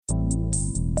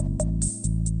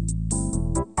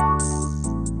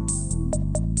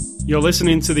You're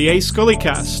listening to the A Scully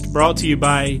cast, brought to you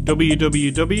by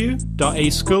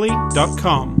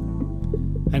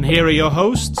www.ascully.com. And here are your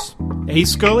hosts, A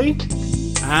Scully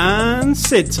and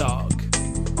Sid Talk.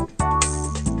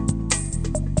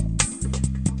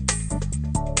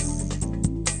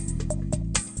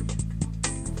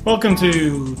 Welcome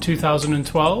to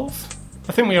 2012.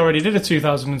 I think we already did a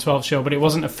 2012 show, but it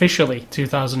wasn't officially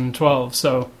 2012,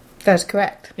 so... That's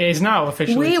correct. It is now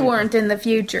officially... We weren't in the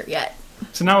future yet.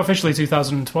 So now officially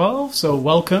 2012, so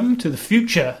welcome to the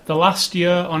future, the last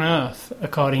year on Earth,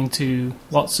 according to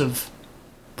lots of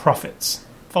prophets.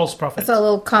 False prophets. It's a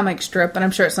little comic strip, and I'm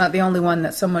sure it's not the only one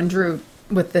that someone drew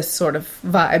with this sort of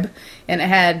vibe. And it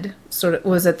had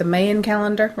was it the Mayan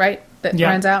calendar, right? That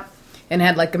runs out? And it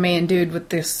had like a Mayan dude with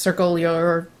this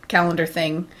circular calendar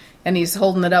thing, and he's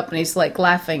holding it up and he's like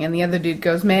laughing, and the other dude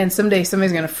goes, "Man, someday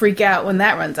somebody's going to freak out when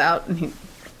that runs out." And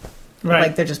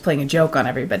like they're just playing a joke on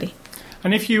everybody.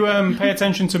 And if you pay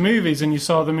attention to movies and you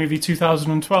saw the movie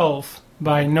 2012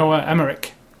 by Noah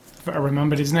Emmerich, if I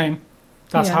remembered his name,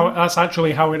 that's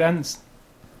actually how it ends.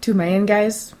 Two Mayan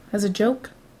guys as a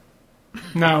joke?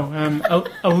 No,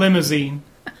 a limousine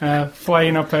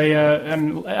flying up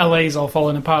and LA's all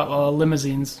falling apart while a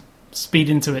limousines speed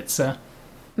into its...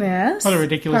 Yes. What a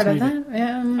ridiculous movie. That,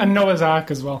 yeah. And Noah's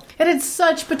Ark as well. It had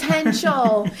such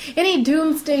potential. Any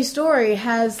doomsday story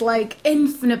has, like,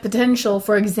 infinite potential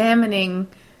for examining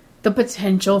the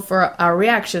potential for our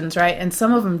reactions, right? And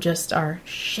some of them just are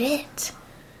shit.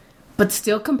 But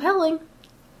still compelling.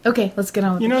 Okay, let's get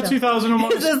on with the show. 2001...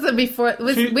 This is the before...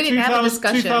 We didn't have a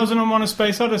discussion. 2001 A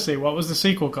Space Odyssey. What was the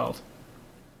sequel called?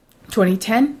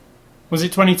 2010? Was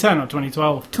it 2010 or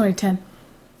 2012? 2010.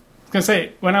 I was going to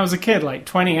say, when I was a kid, like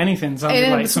 20 anything sounded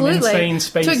like some insane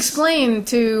space. To explain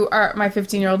to my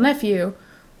 15-year-old nephew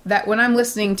that when I'm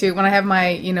listening to, when I have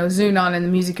my, Zune on and the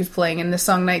music is playing and the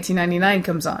song 1999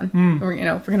 comes on, we're going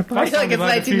to party like it's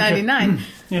 1999.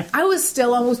 Yeah. I was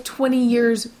still almost 20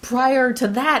 years prior to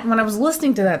that when I was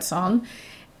listening to that song.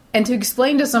 And to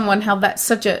explain to someone how that's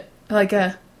such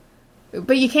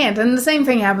but you can't, and the same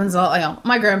thing happens.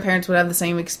 My grandparents would have the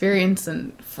same experience,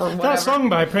 and for whatever. That song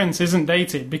by Prince isn't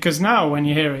dated because now, when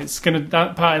you hear it, it's gonna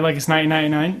party like it's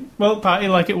 1999. Well, party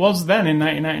like it was then in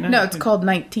 1999. No, it's called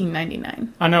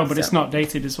 1999. I know, but it's not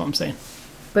dated, is what I'm saying.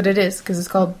 But it is because it's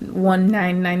called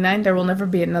 1999. There will never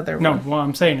be another one. No, what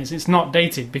I'm saying is it's not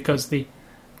dated because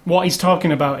what he's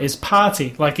talking about is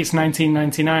party like it's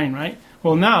 1999, right?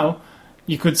 Well, now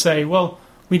you could say, well,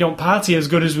 we don't party as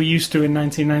good as we used to in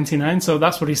 1999, so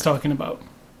that's what he's talking about.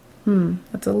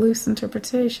 That's a loose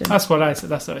interpretation. That's what I said.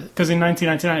 That's because in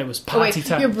 1999 it was party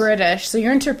time. You're British, so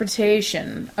your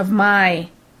interpretation of my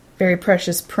very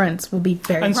precious Prince will be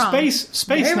very wrong. And Space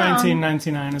very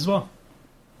 1999 wrong. As well.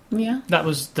 Yeah. That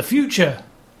was the future,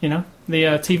 the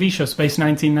TV show Space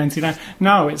 1999.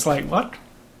 Now it's like, what?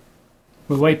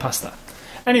 We're way past that.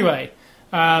 Anyway.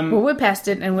 We're way past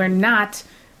it, and we're not...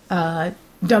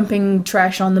 dumping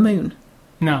trash on the moon.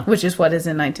 No. Which is what is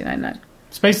in 1999.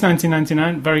 Space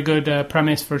 1999, very good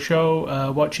premise for a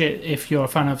show. Watch it if you're a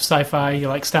fan of sci-fi, you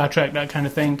like Star Trek, that kind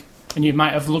of thing. And you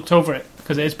might have looked over it,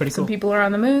 because it is pretty cool. Some people are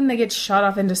on the moon, they get shot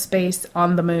off into space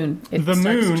on the moon. The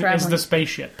moon is the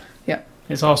spaceship. Yeah.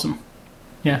 It's awesome.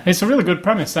 Yeah, it's a really good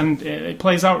premise, and it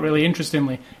plays out really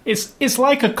interestingly. It's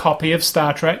like a copy of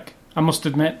Star Trek, I must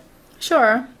admit.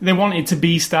 Sure. They want it to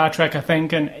be Star Trek, I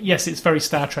think, and yes, it's very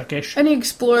Star Trek-ish. And you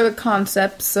explore the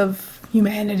concepts of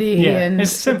humanity and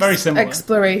it's very similar.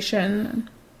 Exploration.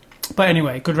 But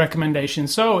anyway, good recommendation.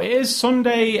 So it is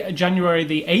Sunday, January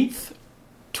the 8th,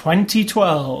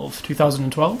 2012.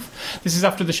 This is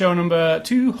after the show number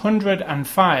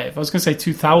 205. I was going to say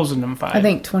 2005. I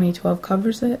think 2012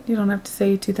 covers it. You don't have to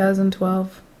say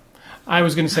 2012. I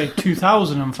was going to say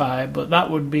 2005, but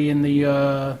that would be in the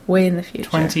year... way in the future.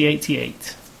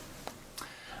 2088.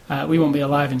 We won't be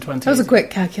alive in 2088. That was a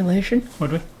quick calculation.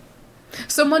 Would we?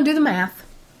 Someone do the math.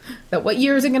 What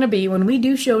year is it going to be when we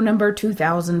do show number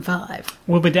 2005?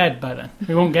 We'll be dead by then.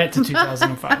 We won't get to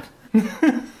 2005.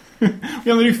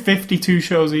 We only do 50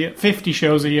 shows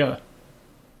a year.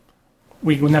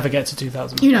 We will never get to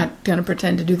 2005. You're not going to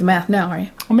pretend to do the math now, are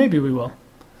you? Well, maybe we will.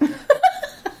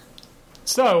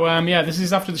 So, this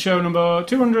is after the show number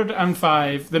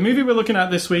 205. The movie we're looking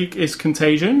at this week is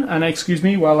Contagion. And excuse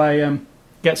me while I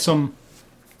get some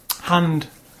hand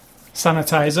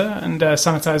sanitizer and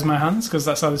sanitize my hands, because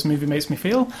that's how this movie makes me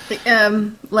feel.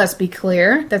 Let's be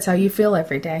clear. That's how you feel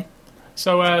every day.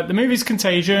 So, the movie's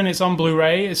Contagion. It's on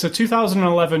Blu-ray. It's a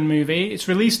 2011 movie. It's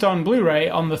released on Blu-ray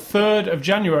on the 3rd of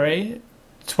January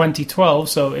 2012,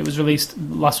 so it was released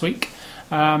last week.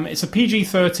 It's a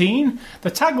PG-13.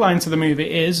 The tagline to the movie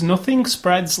is "Nothing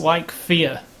spreads like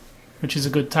fear." which is a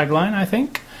good tagline, I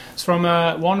think. It's from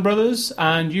Warner Brothers,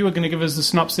 and you are going to give us the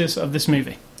synopsis of this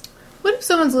movie. What if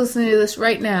someone's listening to this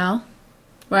right now,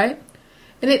 right?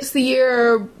 And it's the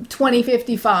year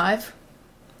 2055,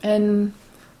 and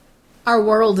our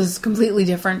world is completely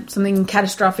different. Something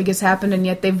catastrophic has happened, and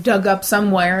yet they've dug up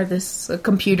somewhere this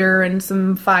computer and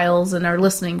some files and are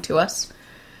listening to us.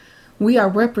 We are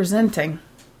representing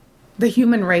the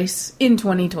human race in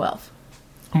 2012.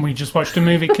 And we just watched a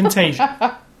movie, Contagion.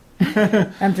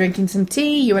 I'm drinking some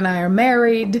tea. You and I are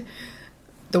married.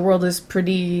 The world is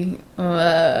pretty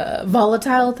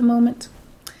volatile at the moment.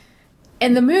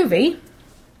 And the movie,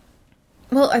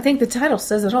 well, I think the title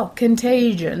says it all.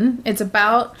 Contagion. It's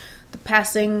about the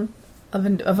passing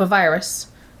of a virus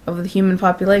over the human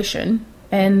population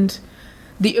and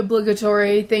the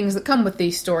obligatory things that come with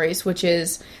these stories, which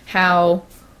is how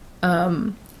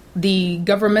the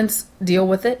governments deal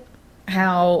with it,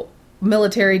 how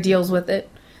military deals with it,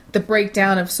 the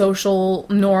breakdown of social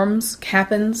norms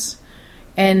happens,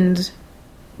 and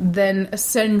then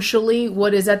essentially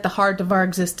what is at the heart of our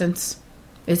existence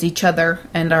is each other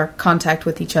and our contact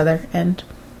with each other, and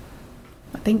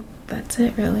I think that's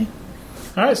it, really.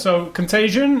 All right, so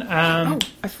Contagion. I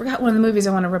forgot one of the movies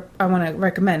I want to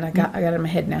recommend. I got it in my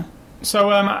head now.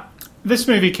 So this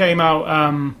movie came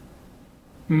out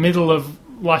middle of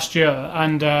last year,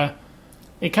 and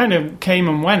it kind of came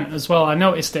and went as well. I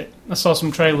noticed it. I saw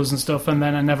some trailers and stuff, and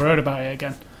then I never heard about it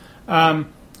again.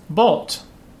 But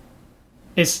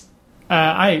it's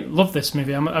I love this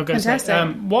movie. I'm going to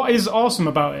say what is awesome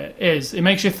about it is it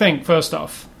makes you think. First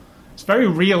off, it's very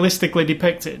realistically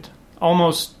depicted,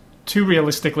 almost too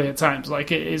realistically at times.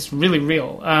 Like it is really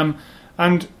real,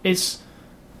 and it's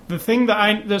the thing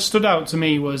that stood out to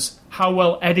me was how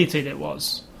well edited it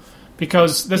was,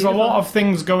 because there's a lot of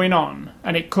things going on,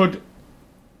 and it could,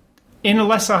 in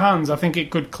lesser hands, I think it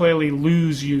could clearly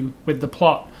lose you with the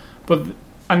plot, and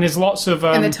there's lots of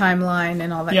and the timeline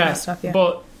and all that kind of stuff. Yeah,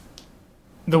 but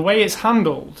the way it's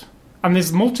handled, and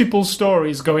there's multiple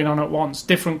stories going on at once,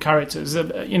 different characters.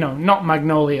 Not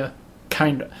Magnolia.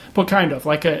 Kind of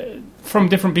like from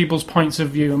different people's points of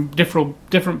view and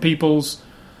different people's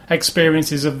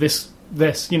experiences of this.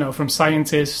 From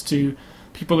scientists to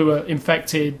people who are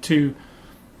infected to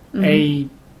a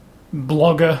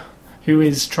blogger who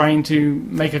is trying to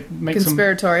make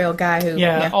conspiratorial guy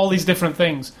who all these different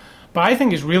things. But I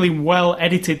think it's really well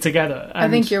edited together. And I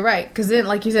think you're right, because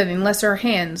like you said, in lesser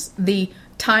hands, the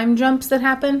time jumps that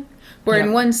happen. Where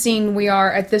in one scene we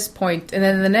are at this point, and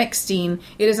then in the next scene,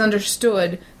 it is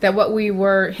understood that what we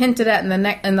were hinted at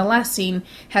in the last scene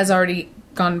has already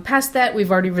gone past that. We've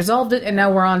already resolved it, and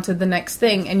now we're on to the next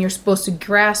thing. And you're supposed to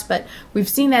grasp it. We've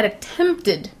seen that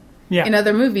attempted in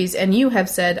other movies, and you have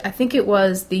said, I think it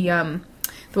was the one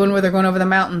where they're going over the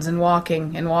mountains and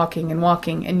walking and walking and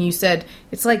walking, and you said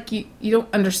it's like you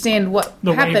don't understand what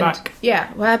happened. Way back.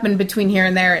 Yeah, what happened between here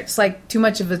and there? It's like too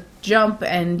much of a jump,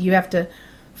 and you have to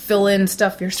fill in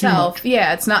stuff yourself.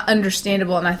 Yeah, it's not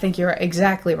understandable, and I think you're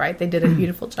exactly right. They did a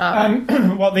beautiful job.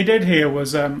 What they did here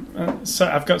was, so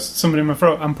I've got something in my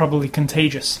throat. I'm probably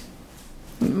contagious.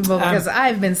 Well, because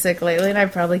I've been sick lately, and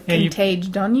I've probably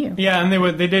contaged on you. Yeah,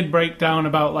 and they did break down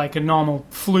about like a normal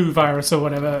flu virus or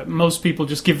whatever. Most people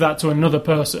just give that to another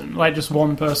person, like just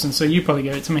one person. So you probably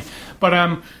gave it to me.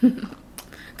 But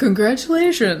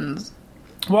congratulations.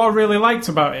 What I really liked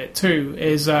about it too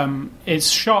is it's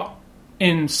shot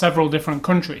in several different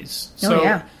countries.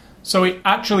 So it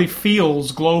actually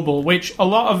feels global, which a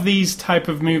lot of these type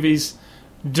of movies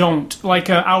don't. Like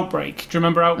Outbreak. Do you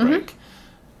remember Outbreak? Mm-hmm.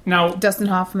 Now, Dustin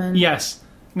Hoffman. Yes.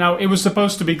 Now, it was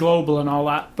supposed to be global and all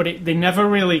that, but they never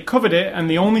really covered it, and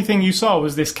the only thing you saw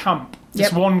was this camp.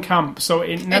 This one camp. So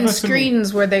it never... And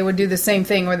screens where they would do the same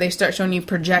thing, where they start showing you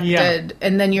projected,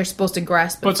 and then you're supposed to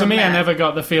grasp it. But to me, I never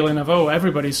got the feeling of,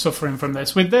 everybody's suffering from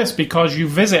this. With this, because you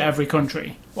visit every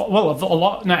country. Well, a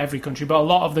lot, not every country, but a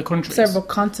lot of the countries. Several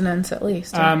continents, at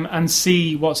least. And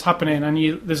see what's happening,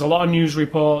 and there's a lot of news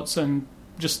reports and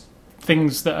just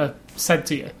things that are said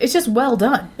to you. It's just well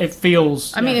done. It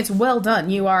feels... I mean, it's well done.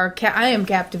 You are... I am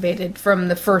captivated from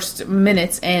the first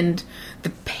minutes, and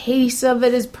the pace of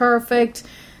it is perfect,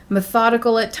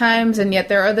 methodical at times, and yet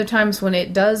there are other times when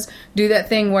it does do that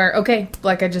thing where, okay,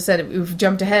 like I just said, we've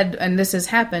jumped ahead, and this has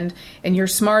happened, and you're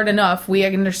smart enough, we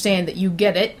understand that you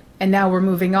get it, and now we're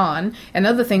moving on. And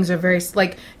other things are very,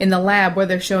 like in the lab where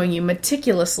they're showing you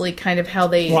meticulously kind of how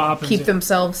they keep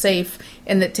themselves safe,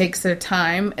 and that takes their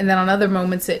time. And then on other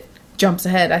moments it jumps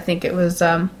ahead. I think it was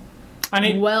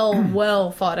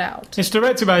well thought out. It's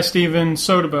directed by Steven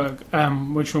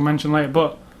Soderbergh, which we'll mention later,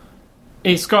 but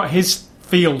it's got his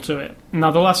feel to it. Now,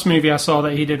 the last movie I saw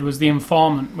that he did was The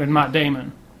Informant with Matt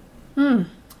Damon. And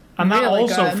that really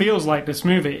also good. feels like this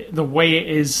movie, the way it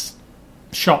is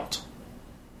shot.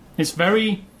 It's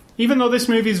very... Even though this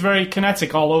movie is very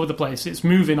kinetic all over the place, it's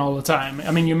moving all the time.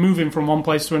 I mean, you're moving from one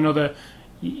place to another.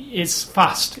 It's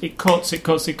fast. It cuts, it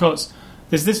cuts, it cuts.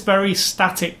 There's this very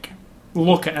static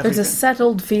look at everything. There's a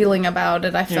settled feeling about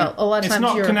it, I felt. A lot of it's times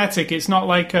not kinetic. It's not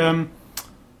like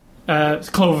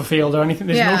Cloverfield or anything.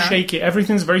 There's no shaky.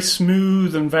 Everything's very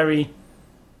smooth and very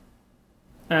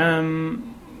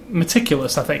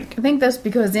meticulous, I think. I think that's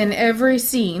because in every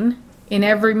scene, in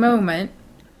every moment,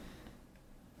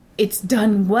 it's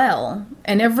done well,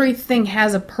 and everything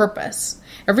has a purpose.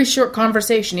 Every short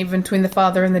conversation, even between the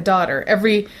father and the daughter,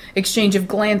 every exchange of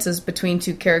glances between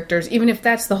two characters, even if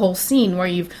that's the whole scene where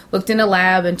you've looked in a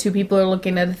lab and two people are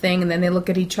looking at a thing and then they look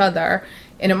at each other,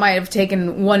 and it might have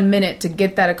taken 1 minute to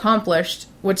get that accomplished,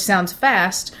 which sounds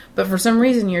fast, but for some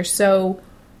reason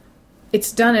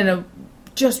it's done in a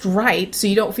just right, so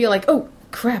you don't feel like, oh,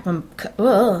 crap, Yeah,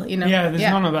 there's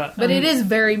none of that. But it is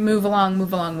very move along,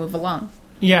 move along, move along.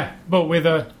 Yeah, but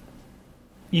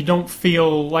you don't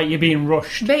feel like you're being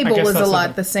rushed. Babel was a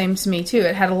lot the same to me, too.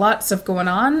 It had a lot of stuff going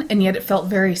on, and yet it felt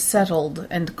very settled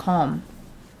and calm.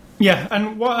 Yeah,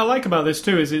 and what I like about this,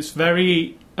 too, is it's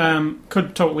very...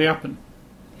 could totally happen.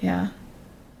 Yeah.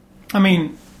 I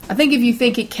mean... I think if you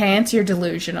think it can't, you're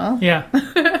delusional. Yeah.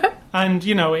 And,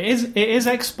 it is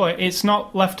it's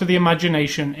not left to the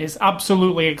imagination. It's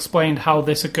absolutely explained how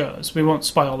this occurs. We won't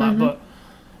spoil that, but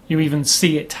you even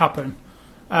see it happen.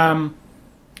 And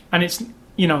it's,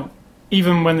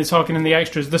 even when they're talking in the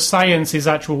extras, the science is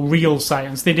actual real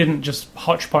science. They didn't just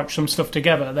hodgepodge some stuff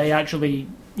together. They actually,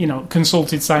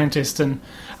 consulted scientists, and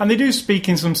they do speak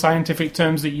in some scientific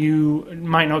terms that you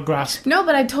might not grasp. No,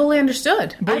 but I totally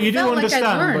understood. But you do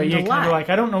understand, but you're kind of like,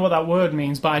 I don't know what that word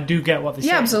means, but I do get what they say.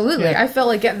 Yeah, absolutely. Yeah. I felt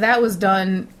like that was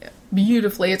done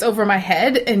beautifully. It's over my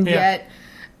head, and yet...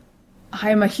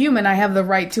 I'm a human, I have the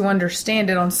right to understand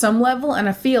it on some level, and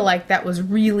I feel like that was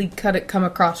really come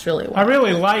across really well. I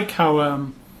really like how,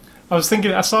 I was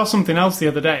thinking, I saw something else the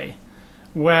other day,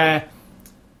 where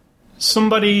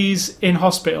somebody's in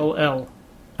hospital ill,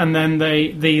 and then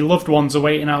the loved ones are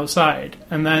waiting outside,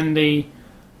 and then the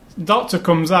doctor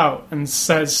comes out and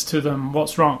says to them,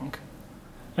 what's wrong?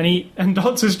 And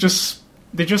doctors just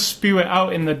spew it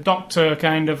out in the doctor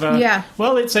kind of...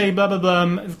 Well, it's a blah, blah,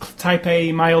 blah, type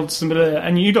A, mild,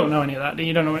 and you don't know any of that.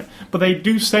 You don't know it. But they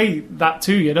do say that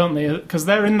to you, don't they? Because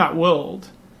they're in that world.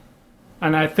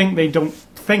 And I think they don't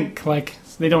think,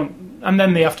 they don't... And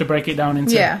then they have to break it down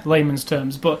into layman's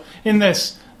terms. But in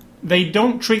this, they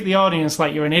don't treat the audience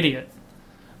like you're an idiot.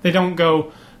 They don't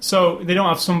go... So they don't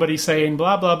have somebody saying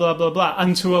blah, blah, blah, blah, blah.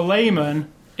 And to a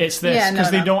layman... It's this,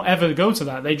 because they don't ever go to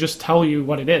that. They just tell you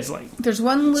what it is. There's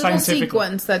one little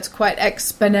sequence that's quite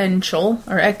exponential,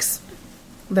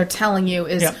 they're telling you,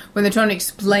 is when they're trying to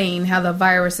explain how the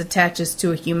virus attaches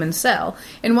to a human cell.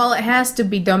 And while it has to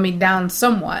be dummied down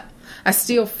somewhat, I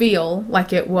still feel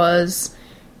like it was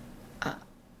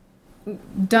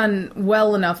done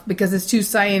well enough, because it's two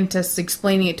scientists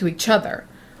explaining it to each other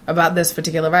about this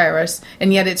particular virus,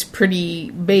 and yet it's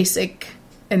pretty basic.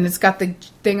 And it's got the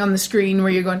thing on the screen where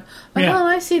you're going,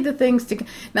 I see the things.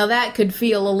 Now, that could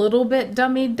feel a little bit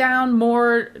dummied down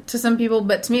more to some people,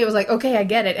 but to me it was like, okay, I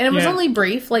get it. And it was only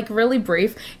brief, really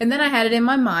brief. And then I had it in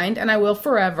my mind, and I will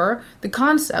forever, the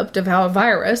concept of how a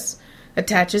virus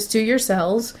attaches to your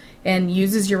cells and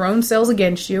uses your own cells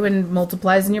against you and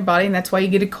multiplies in your body, and that's why you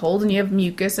get a cold and you have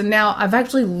mucus. And now I've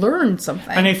actually learned something.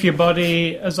 And if your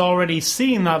body has already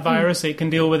seen that virus, it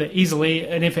can deal with it easily.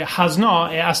 And if it has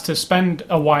not, it has to spend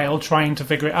a while trying to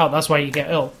figure it out. That's why you get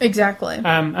ill. Exactly.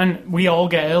 And we all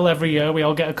get ill every year. We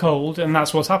all get a cold, and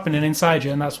that's what's happening inside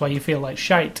you, and that's why you feel like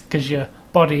shite, because your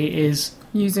body is...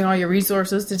 using all your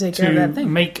resources to take care of that thing.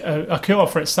 To make a cure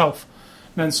for itself.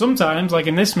 And then sometimes, like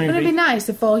in this movie... But it'd be nice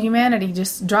if all humanity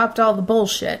just dropped all the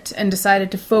bullshit and decided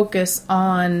to focus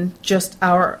on just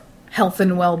our health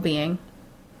and well-being.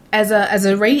 As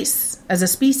a race, as a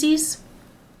species,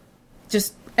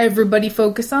 just everybody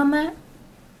focus on that.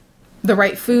 The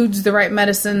right foods, the right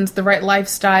medicines, the right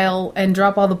lifestyle, and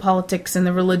drop all the politics and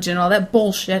the religion, all that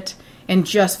bullshit, and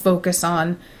just focus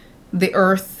on the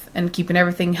earth and keeping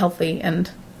everything healthy,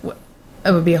 and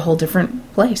it would be a whole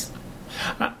different place.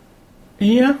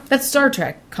 Yeah. That's Star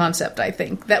Trek concept, I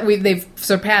think. That they've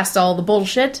surpassed all the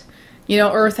bullshit,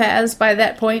 Earth has by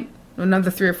that point.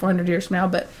 Another 300 or 400 years from now.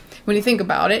 But when you think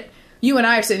about it, you and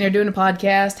I are sitting here doing a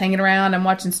podcast, hanging around, I'm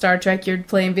watching Star Trek, you're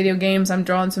playing video games, I'm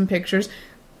drawing some pictures.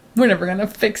 We're never going to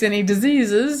fix any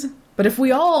diseases. But if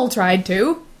we all tried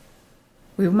to,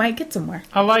 we might get somewhere.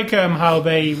 I like how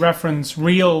they reference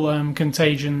real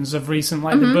contagions of recent,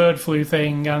 like the bird flu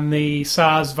thing and the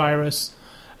SARS virus,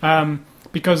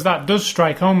 because that does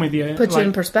strike home with you. Puts you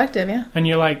in perspective, yeah. And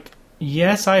you're like,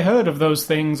 yes, I heard of those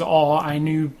things, or I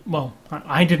knew, well,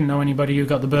 I didn't know anybody who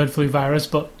got the bird flu virus,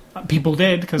 but people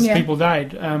did, because people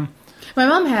died. My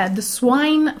mom had the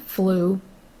swine flu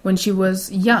when she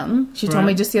was young. She told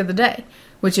me just the other day,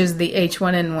 which is the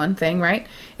H1N1 thing, right?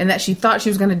 And that she thought she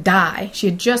was going to die. She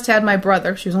had just had my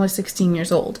brother. She was only 16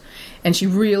 years old. And she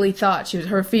really thought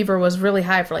her fever was really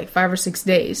high for like 5 or 6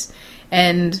 days.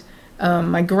 And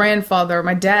my grandfather,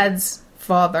 my dad's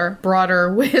father, brought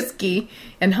her whiskey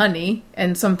and honey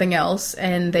and something else.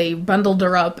 And they bundled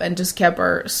her up and just kept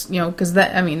her, because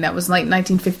that was like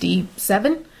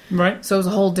 1957. Right. So it was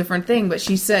a whole different thing, but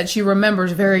she said she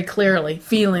remembers very clearly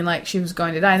feeling like she was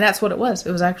going to die, and that's what it was.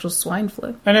 It was actual swine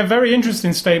flu. And a very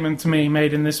interesting statement to me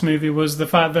made in this movie was the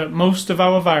fact that most of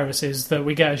our viruses that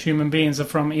we get as human beings are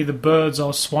from either birds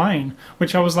or swine,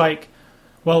 which I was like,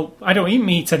 well, I don't eat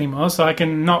meat anymore, so I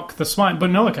can knock the swine, but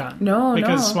no, I can't.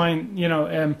 Because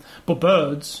swine, but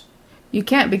birds... You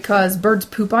can't, because birds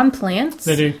poop on plants.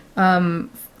 They do.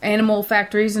 Animal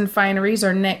factories and fineries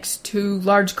are next to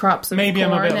large crops of corn. Maybe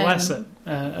I'm a bit less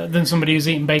than somebody who's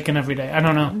eating bacon every day. I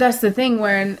don't know. That's the thing,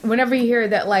 whenever you hear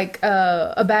that, like,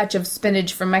 a batch of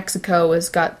spinach from Mexico has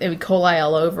got E. coli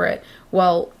all over it,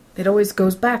 well, it always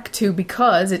goes back to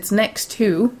because it's next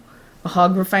to a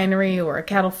hog refinery or a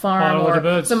cattle farm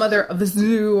or some other of the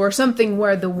zoo or something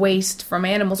where the waste from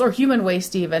animals or human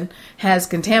waste even has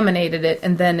contaminated it,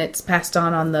 and then it's passed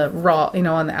on the raw,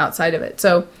 on the outside of it.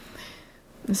 So...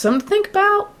 something to think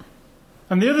about.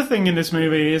 And the other thing in this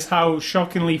movie is how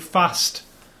shockingly fast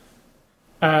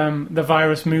the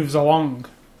virus moves along.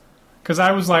 Because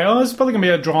I was like, this is probably going to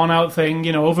be a drawn-out thing,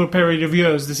 over a period of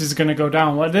years, this is going to go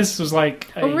down. Well, this was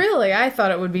like... Oh, really? I thought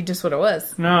it would be just what it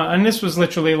was. No, and this was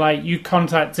literally like, you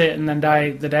contact it and then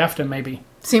die the day after, maybe.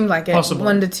 Seemed like it. Possibly.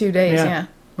 1 to 2 days, yeah.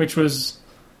 Which was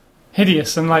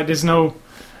hideous, and like, there's no...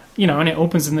 and it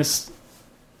opens in this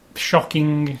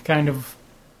shocking kind of...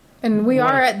 And we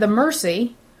are at the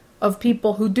mercy of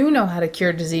people who do know how to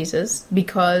cure diseases,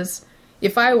 because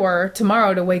if I were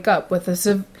tomorrow to wake up with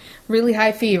a really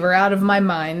high fever, out of my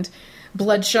mind,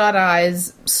 bloodshot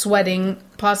eyes, sweating,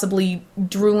 possibly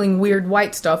drooling weird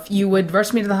white stuff, you would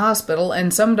rush me to the hospital,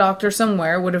 and some doctor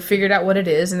somewhere would have figured out what it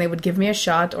is, and they would give me a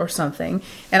shot or something.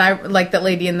 And I, like that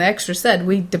lady in the extra said,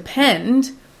 we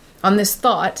depend on this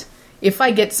thought. If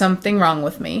I get something wrong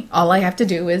with me, all I have to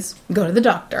do is go to the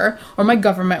doctor, or my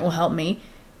government will help me.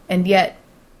 And yet,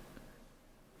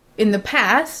 in the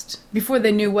past, before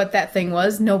they knew what that thing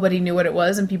was, nobody knew what it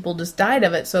was, and people just died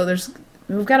of it. So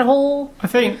we've got a whole... I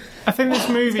think this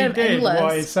movie did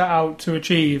what it set out to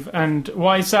achieve, and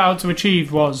what it set out to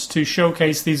achieve was to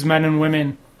showcase these men and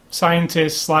women,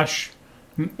 scientists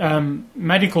 /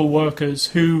 medical workers,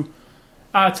 who,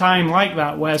 at a time like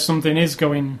that, where something is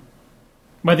going...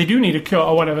 where they do need a cure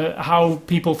or whatever, how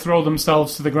people throw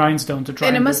themselves to the grindstone to try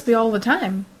and it must be all the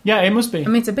time. Yeah, it must be. I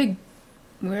mean, it's a big...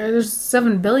 there's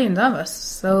 7 billion of us,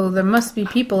 so there must be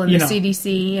people in the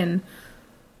CDC and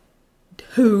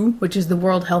WHO, which is the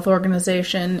World Health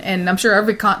Organization, and I'm sure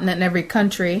every continent and every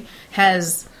country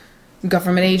has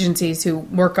government agencies who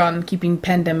work on keeping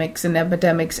pandemics and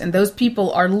epidemics, and those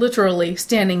people are literally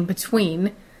standing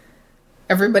between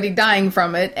everybody dying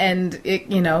from it, and it,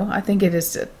 I think it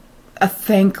is... a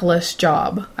thankless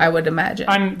job, I would imagine.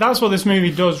 And that's what this movie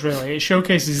does, really. It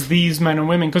showcases these men and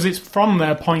women, because it's from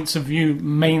their points of view,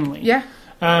 mainly. Yeah.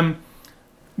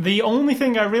 The only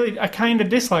thing I kind of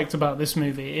disliked about this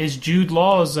movie is Jude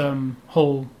Law's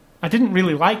whole... I didn't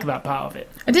really like that part of it.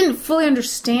 I didn't fully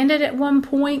understand it at one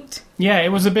point. Yeah, it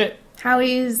was a bit... how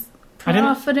he's...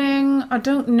 profiting? I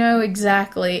don't know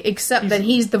exactly, except that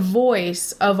he's the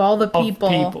voice of all the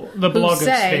people the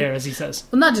blogosphere, as he says.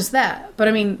 Well, not just that, but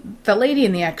I mean, the lady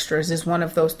in the extras is one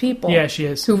of those people. Yeah, she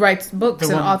is. Who writes books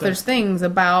and authors things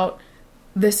about,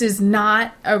 this is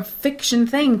not a fiction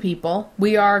thing, people.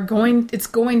 It's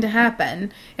going to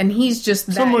happen. And he's just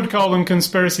that. Some would call them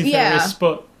conspiracy theorists,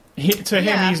 but... to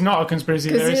him, he's not a conspiracy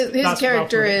theorist. His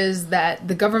character is that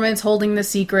the government's holding the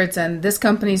secrets and this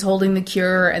company's holding the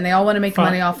cure, and they all want to make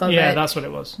money off of it. Yeah, that's what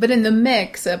it was. But in the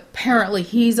mix, apparently,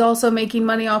 he's also making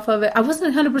money off of it. I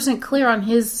wasn't 100% clear on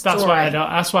his story.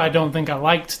 That's why I don't think I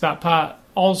liked that part.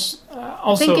 Also,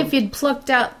 I think if you'd plucked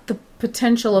out the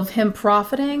potential of him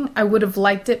profiting, I would have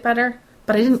liked it better,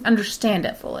 but I didn't understand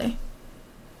it fully.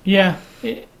 Yeah,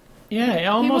 it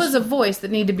almost... He was a voice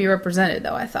that needed to be represented,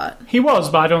 though, I thought. He was,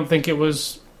 but I don't think it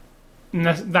was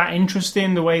that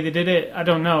interesting the way they did it. I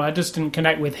don't know. I just didn't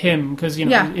connect with him because he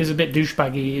was a bit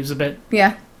douchebaggy. He was a bit.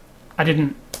 Yeah. I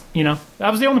didn't.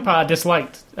 That was the only part I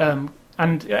disliked.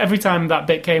 And every time that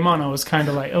bit came on, I was kind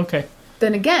of like, okay.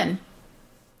 Then again,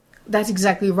 that's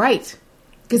exactly right.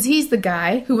 Because he's the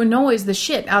guy who annoys the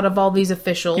shit out of all these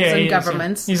officials and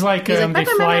governments. He's like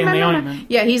the fly in the ointment.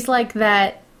 Yeah, he's like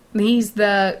that. He's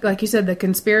the, like you said, the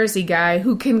conspiracy guy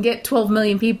who can get 12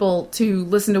 million people to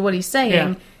listen to what he's saying.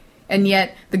 Yeah. And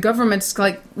yet the government's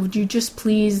like, would you just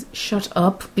please shut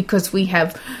up? Because we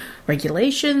have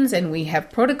regulations and we have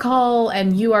protocol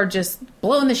and you are just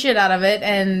blowing the shit out of it.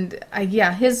 And I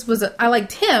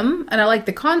liked him and I liked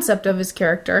the concept of his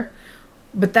character.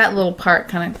 But that little part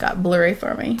kind of got blurry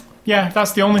for me. Yeah,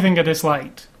 that's the only thing I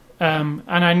disliked. And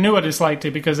I knew I disliked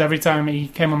it because every time he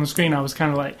came on the screen, I was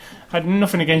kind of like, I had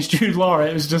nothing against Jude Law.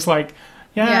 It was just like,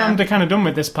 I'm kind of done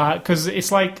with this part because it's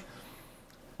like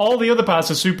all the other parts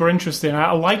are super interesting.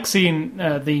 I like seeing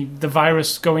the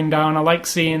virus going down. I like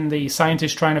seeing the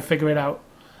scientists trying to figure it out.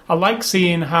 I like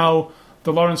seeing how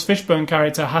the Lawrence Fishburne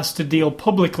character has to deal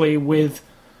publicly with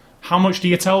how much do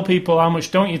you tell people, how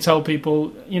much don't you tell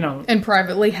people, And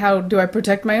privately, how do I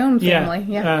protect my own family?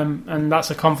 Yeah. And that's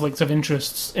a conflict of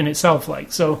interests in itself, I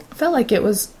felt like it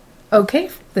was okay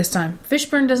this time.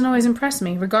 Fishburne doesn't always impress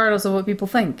me, regardless of what people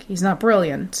think. He's not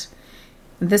brilliant.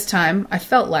 And this time, I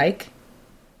felt like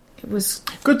it was...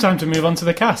 Good time to move on to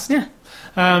the cast. Yeah.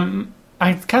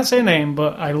 I can't say her name,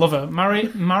 but I love her.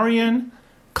 Marion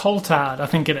Cotillard, I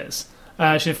think it is.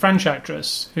 She's a French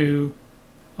actress who...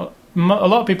 a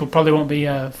lot of people probably won't be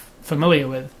familiar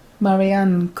with.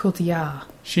 Marion Cotillard.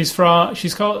 She's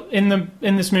called in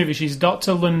this movie. She's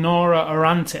Dr. Lenora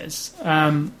Orantes.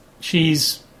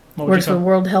 She's works for the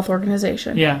World Health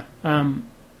Organization. Yeah,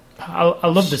 I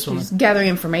love this woman. She's gathering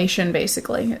information,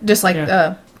 basically, just like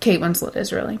Kate Winslet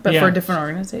is really, but for a different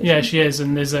organization. Yeah, she is,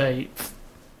 and there's a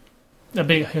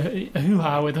big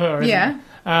hoo-ha with her.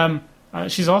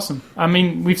 She's awesome. I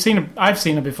mean, I've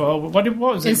seen her before. What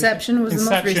was it? Inception was the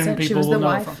most recent. She was the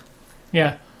wife. From.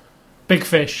 Yeah. Big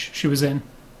Fish, she was in.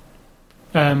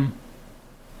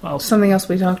 Something else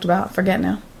we talked about. Forget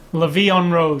now. La Vie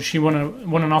en Rose, she won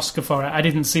an Oscar for it. I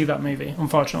didn't see that movie,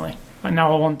 unfortunately. And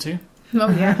now I want to. Oh,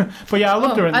 yeah. But yeah, I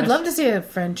loved her in this. I'd love to see a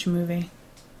French movie.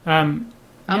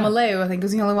 Amaleu, I think,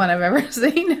 is the only one I've ever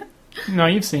seen. No,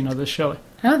 you've seen others, surely.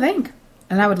 I don't think.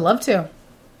 And I would love to.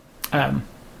 I'm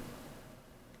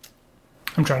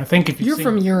trying to think if you're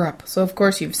from Europe, so of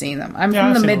course you've seen them. I'm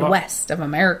from the Midwest of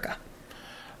America.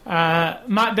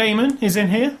 Matt Damon is in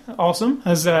here. Awesome.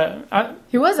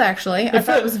 He was actually. I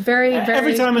thought it was very, very...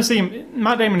 Every time I see him,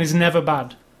 Matt Damon is never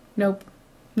bad. Nope.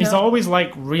 He's always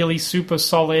like really super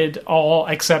solid or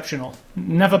exceptional.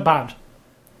 Never bad.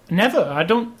 Never. I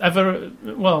don't ever...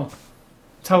 Well,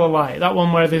 tell a lie. That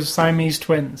one where there's Siamese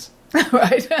twins.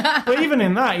 Right. But even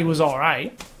in that, he was all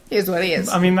right. He is what he is.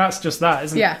 I mean, that's just that,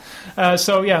 isn't it?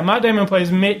 Yeah. Matt Damon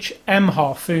plays Mitch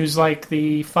Emhoff, who's like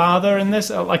the father in this,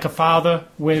 like a father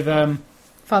with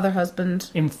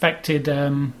father-husband infected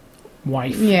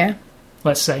wife. Yeah.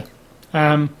 Let's say.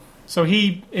 So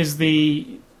he is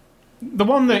the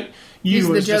one that you... He's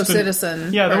the Joe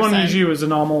Citizen. Yeah, the one you as a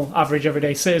normal, average,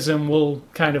 everyday citizen will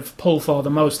kind of pull for the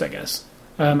most, I guess.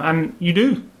 And you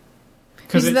do.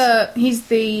 He's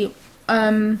the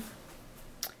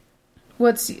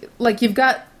what's like you've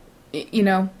got,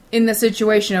 in the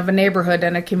situation of a neighborhood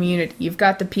and a community, you've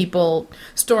got the people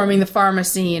storming the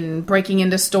pharmacy and breaking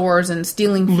into stores and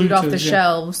stealing food off the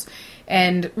shelves,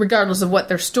 and regardless of what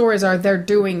their stories are, they're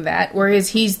doing that. Whereas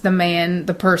he's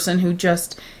the person who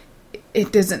just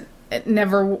it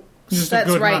never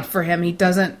sets right for him.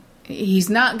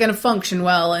 He's not going to function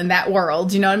well in that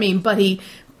world. You know what I mean? But he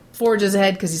forges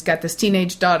ahead because he's got this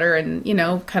teenage daughter, and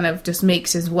kind of just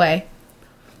makes his way.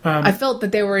 I felt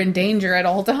that they were in danger at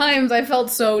all times. I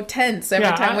felt so tense every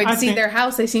time we'd see their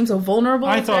house. They seemed so vulnerable.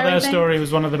 I thought their story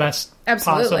was one of the best parts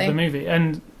of the movie.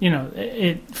 And,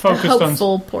 it focused on... The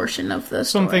hopeful portion of the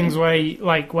story. Some things where,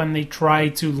 like, when they try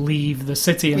to leave the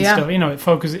city and stuff, it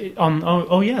focused on,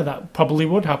 that probably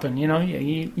would happen. You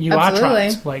are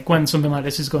trapped, like, when something like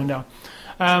this is going down.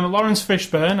 Lawrence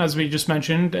Fishburne, as we just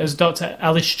mentioned, as Dr.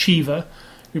 Alice Cheever,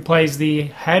 who plays the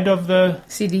head of the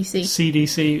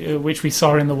CDC, which we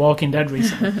saw in The Walking Dead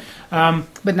recently.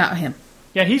 But not him.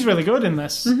 Yeah, he's really good in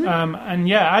this. Mm-hmm.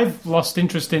 And I've lost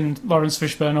interest in Lawrence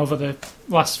Fishburne over the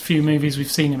last few movies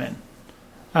we've seen him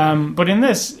in. But in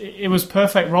this, it was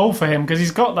perfect role for him because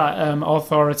he's got that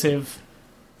authoritative,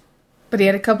 but he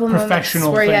had a couple of moments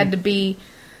where he had to be,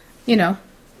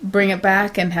 bring it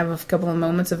back and have a couple of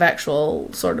moments of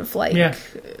actual sort of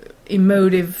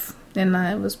emotive, and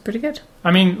it was pretty good.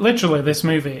 I mean, literally, this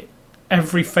movie,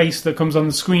 every face that comes on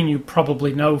the screen you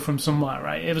probably know from somewhere,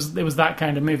 right? It was that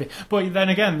kind of movie. But then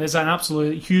again, there's an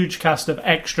absolute huge cast of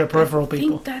extra peripheral people. I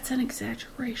think that's an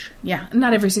exaggeration. Yeah,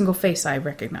 not every single face I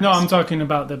recognize. No, I'm talking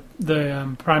about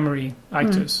the primary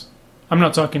actors. I'm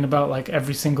not talking about like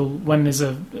every single when there's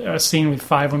a scene with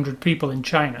 500 people in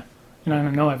China. I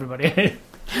don't know everybody.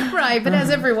 Right, but as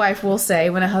every wife will say,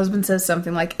 when a husband says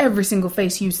something like, every single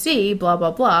face you see, blah,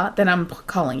 blah, blah, then I'm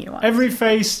calling you on. Every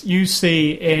face you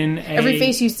see in a... Every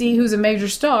face you see who's a major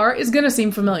star is going to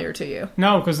seem familiar to you.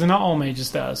 No, because they're not all major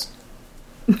stars.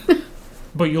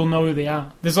 But you'll know who they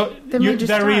are. They're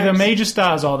either major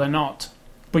stars or they're not.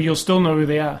 But you'll still know who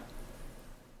they are.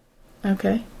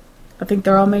 Okay. I think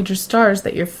they're all major stars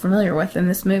that you're familiar with in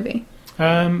this movie.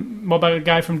 What about the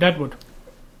guy from Deadwood?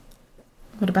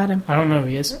 What about him? I don't know who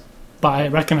he is, but I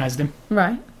recognised him.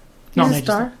 Right. He's not a major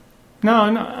star?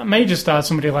 No, a major star is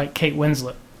somebody like Kate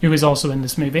Winslet, who is also in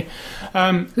this movie.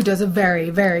 Who does a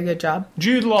very, very good job.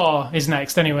 Jude Law is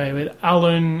next, anyway, with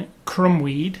Alan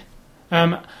Crumweed.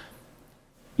 You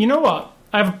know what?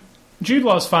 Jude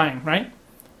Law's fine, right?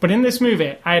 But in this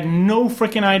movie, I had no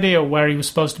freaking idea where he was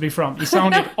supposed to be from. He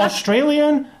sounded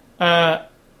Australian, a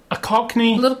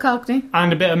Cockney... A little Cockney.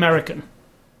 And a bit American.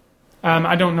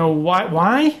 I don't know why.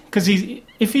 Why? Because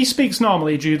if he speaks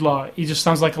normally, Jude Law, he just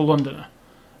sounds like a Londoner.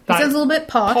 He sounds a little bit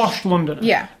posh. Posh Londoner.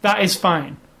 Yeah. That is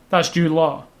fine. That's Jude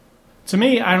Law. To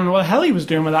me, I don't know what the hell he was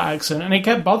doing with that accent, and it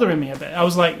kept bothering me a bit. I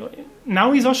was like,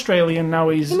 now he's Australian, now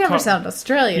he's... He never sounded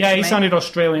Australian. Yeah, he sounded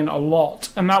Australian a lot,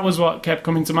 and that was what kept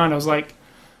coming to mind. I was like,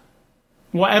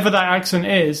 whatever that accent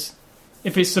is,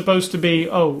 if it's supposed to be,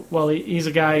 oh, well, he's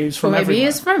a guy who's from maybe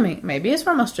everywhere. Maybe he's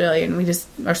from Australia, and we just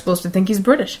are supposed to think he's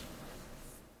British.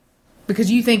 Because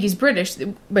you think he's British,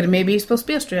 but maybe he's supposed to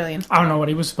be Australian. I don't know what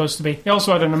he was supposed to be. He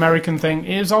also had an American thing.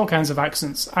 It was all kinds of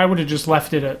accents. I would have just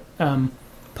left it at...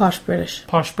 Posh British.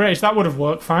 Posh British. That would have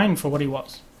worked fine for what he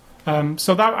was.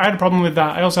 So I had a problem with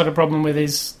that. I also had a problem with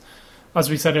his, as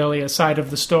we said earlier, side of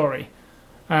the story.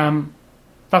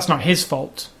 That's not his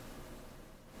fault.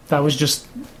 That was just...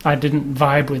 I didn't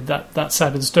vibe with that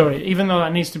side of the story. Even though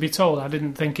that needs to be told, I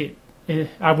didn't think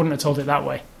I wouldn't have told it that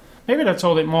way. Maybe I'd have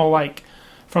told it more like...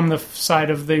 from the side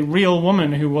of the real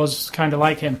woman who was kind of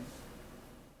like him.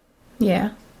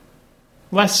 Yeah.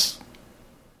 Less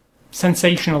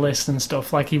sensationalist and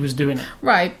stuff, like he was doing it.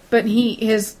 Right, but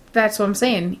that's what I'm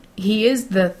saying. He is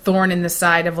the thorn in the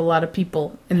side of a lot of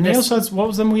people in and this. He also has, what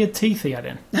was them weird teeth he had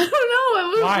in? I don't know, it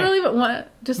was Why? really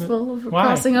just a little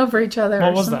crossing over each other.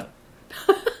 What was that?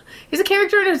 He's a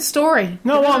character in a story.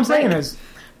 No, what I'm saying is,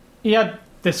 he had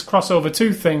this crossover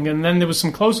tooth thing, and then there was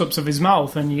some close-ups of his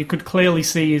mouth, and you could clearly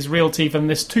see his real teeth and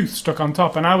this tooth stuck on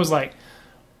top, and I was like,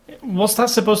 what's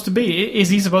that supposed to be? Is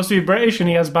he supposed to be British and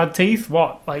he has bad teeth?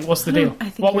 What? Like, what's the deal?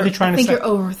 What were they trying to say? I think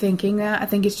you're overthinking that. I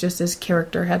think it's just his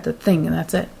character had the thing, and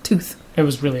that's it. Tooth. It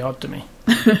was really odd to me.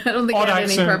 I don't think odd it had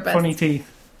accent, any purpose. Funny teeth.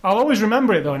 I'll always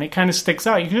remember it, though, and it kind of sticks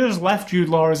out. You could have just left Jude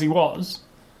Law as he was.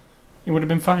 It would have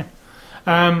been fine.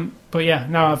 But yeah,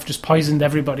 now I've just poisoned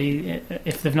everybody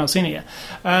if they've not seen it yet.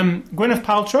 Gwyneth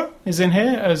Paltrow is in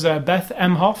here as Beth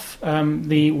Emhoff,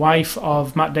 the wife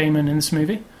of Matt Damon in this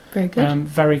movie. Very good.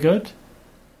 Very good.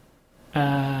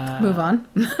 Move on.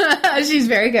 She's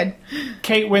very good.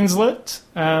 Kate Winslet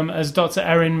as Dr.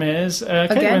 Erin Mears. Kate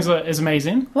Winslet is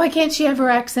amazing. Why can't she have her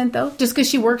accent, though? Just because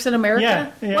she works in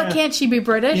America? Yeah. Why can't she be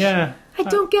British? Yeah. I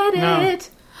don't get it.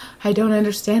 I don't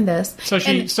understand this. So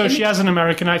she has an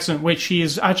American accent, which she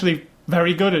is actually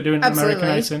very good at doing an American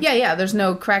accent. Yeah, there's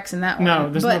no cracks in that one. No,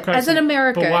 there's no cracks. As an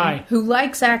American but why? who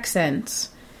likes accents,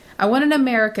 I want an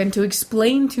American to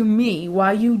explain to me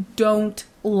why you don't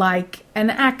like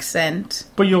an accent.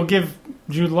 But you'll give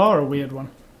Jude Law a weird one.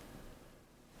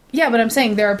 Yeah, but I'm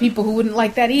saying there are people who wouldn't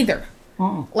like that either.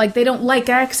 Oh. Like, they don't like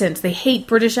accents. They hate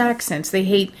British accents. They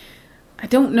hate... I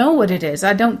don't know what it is.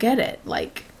 I don't get it.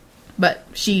 Like... But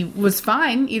she was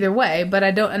fine either way, but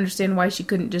I don't understand why she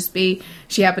couldn't just be...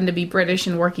 She happened to be British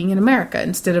and working in America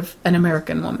instead of an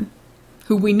American woman,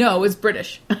 who we know is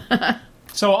British.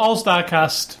 So, all-star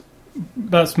cast,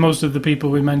 that's most of the people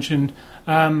we mentioned.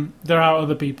 There are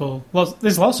other people.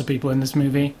 There's lots of people in this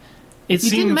movie.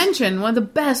 Didn't mention one of the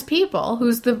best people,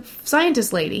 who's the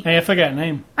scientist lady. Hey, I forget her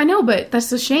name. I know, but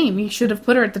that's a shame. You should have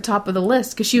put her at the top of the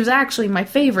list, because she was actually my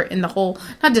favorite in the whole...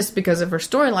 Not just because of her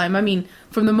storyline. I mean,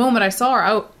 from the moment I saw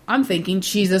her, I'm thinking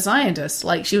she's a scientist.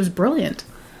 Like, she was brilliant.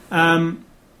 And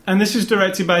this is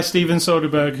directed by Steven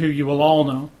Soderbergh, who you will all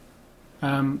know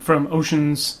from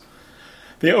Oceans.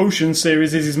 The Ocean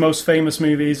series is his most famous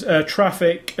movies.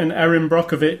 Traffic and Erin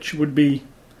Brockovich would be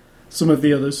some of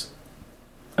the others.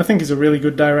 I think he's a really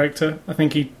good director. I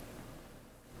think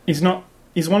he's not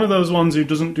he's one of those ones who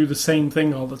doesn't do the same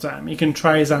thing all the time. He can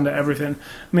try his hand at everything.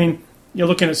 I mean, you're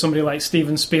looking at somebody like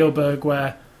Steven Spielberg,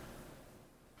 where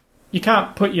you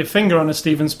can't put your finger on a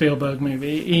Steven Spielberg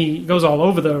movie. He goes all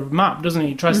over the map, doesn't he?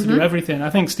 He tries to do everything. I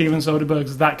think Steven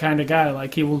Soderbergh's that kind of guy.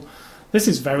 Like, he will... This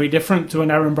is very different to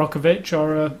an Erin Brockovich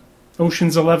or a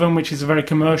Ocean's 11, which is a very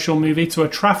commercial movie, to a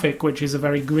Traffic, which is a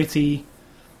very gritty...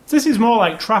 This is more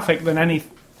like Traffic than any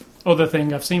other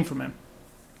thing I've seen from him.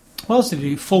 What else did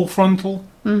he do? Full Frontal.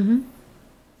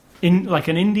 In like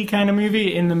an indie kind of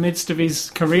movie in the midst of his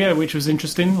career, which was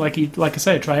interesting. Like I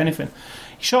said, try anything.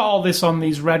 He shot all this on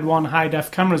these Red One high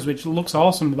def cameras, which looks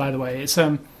awesome, by the way. It's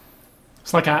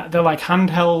like they're like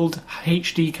handheld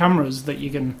HD cameras that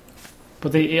you can,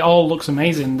 but it all looks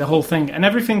amazing. The whole thing, and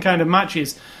everything kind of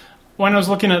matches. When I was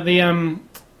looking at the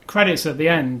credits at the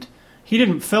end, he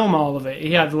didn't film all of it.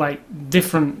 He had like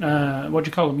different what do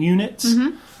you call them, units.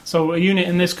 So a unit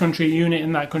in this country, a unit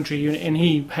in that country, unit, and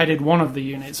he headed one of the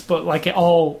units. But like it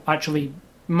all actually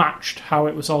matched how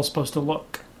it was all supposed to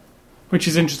look, which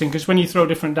is interesting because when you throw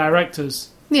different directors,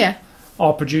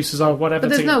 or producers or whatever,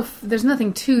 but there's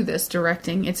nothing to this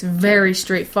directing. It's very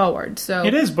straightforward. So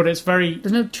it is, but it's very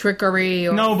there's no trickery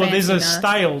or but there's a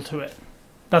style to it.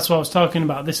 That's what I was talking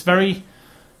about. This very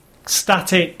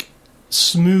static,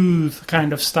 smooth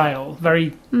kind of style.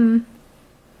 Very.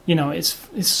 You know,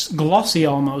 it's glossy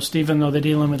almost, even though they're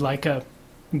dealing with like a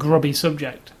grubby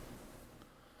subject.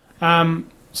 So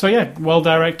yeah, well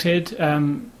directed.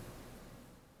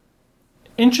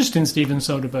 Interesting, Steven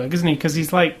Soderbergh, isn't he? Because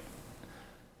he's like,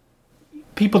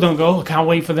 people don't go, "Oh, can't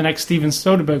wait for the next Steven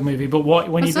Soderbergh movie." But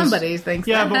when he somebody thinks,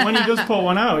 but when he does put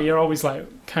one out, you're always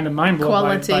like kind of mind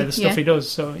blown by the stuff he does.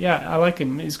 So yeah, I like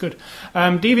him. He's good.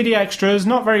 DVD extras,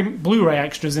 not very Blu-ray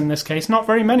extras in this case, not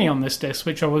very many on this disc,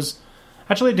 which I was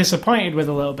actually disappointed with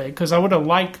a little bit because I would have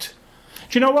liked.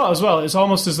 Do you know what? As well, it's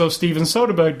almost as though Steven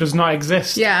Soderbergh does not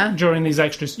exist during these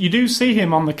extras. You do see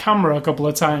him on the camera a couple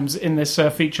of times in this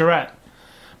featurette,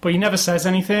 but he never says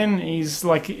anything. He's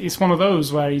like, it's one of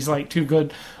those where he's like too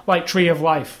good, like Tree of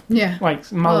Life. Yeah, like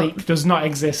Malik does not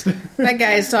exist. That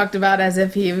guy is talked about as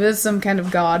if he was some kind of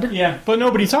god. Yeah, but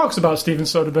nobody talks about Steven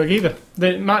Soderbergh either.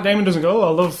 Matt Damon doesn't go, "Oh,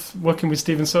 I love working with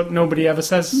Steven Soderbergh." Nobody ever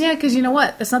says. Yeah, because you know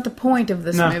what? That's not the point of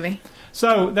this movie.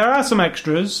 So there are some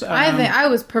extras. I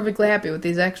was perfectly happy with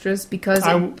these extras because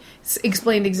it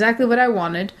explained exactly what I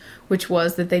wanted, which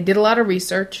was that they did a lot of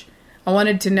research. I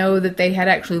wanted to know that they had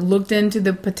actually looked into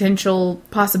the potential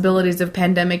possibilities of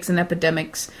pandemics and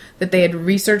epidemics, that they had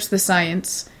researched the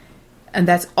science, and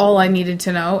that's all I needed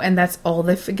to know, and that's all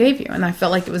they gave you. And I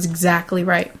felt like it was exactly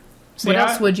right. See, what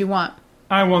else would you want?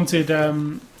 I wanted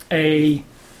a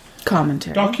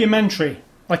commentary. Documentary.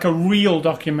 Like a real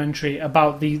documentary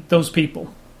about those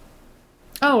people.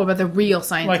 Oh, about the real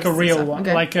scientists. Like a real one.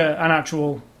 Okay. Like an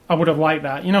actual... I would have liked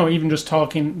that. You know, even just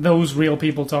talking, those real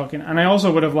people talking. And I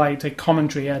also would have liked a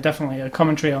commentary, definitely, a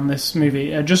commentary on this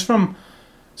movie. Just from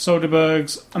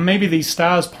Soderbergh's, and maybe these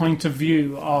stars' point of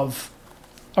view of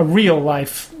a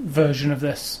real-life version of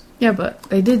this. Yeah, but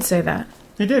they did say that.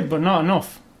 They did, but not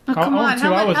enough. Oh, come on.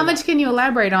 How much can you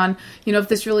elaborate on, if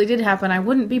this really did happen? I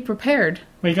wouldn't be prepared.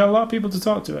 Well, you got a lot of people to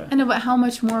talk to it. I know, but how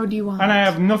much more do you want? And I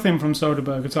have nothing from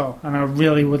Soderbergh at all. And I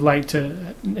really would like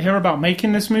to hear about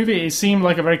making this movie. It seemed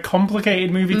like a very complicated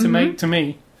movie to make to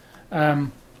me.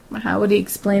 How would he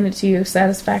explain it to you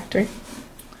satisfactory?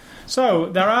 So,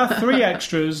 there are 3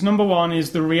 extras. Number 1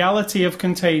 is The Reality of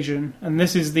Contagion. And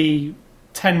this is the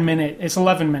 10-minute, it's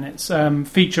 11 minutes,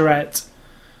 featurette,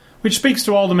 which speaks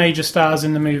to all the major stars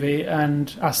in the movie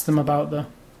and asks them about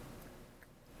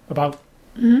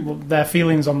their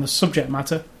feelings on the subject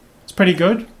matter. It's pretty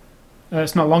good.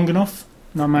 It's not long enough.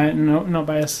 Not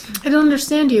by us. I don't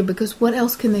understand you, because what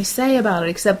else can they say about it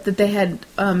except that they had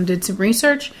did some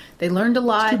research, they learned a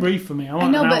lot. It's too brief for me. I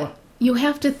want an hour. But you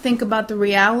have to think about the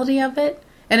reality of it.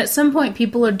 And at some point,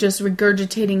 people are just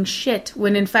regurgitating shit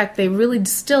when in fact they really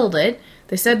distilled it.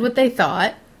 They said what they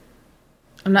thought.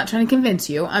 I'm not trying to convince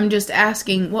you. I'm just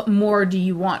asking, what more do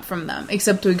you want from them,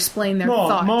 except to explain their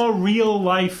thought? More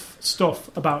real-life stuff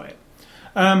about it.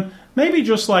 Maybe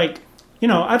just like,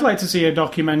 I'd like to see a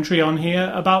documentary on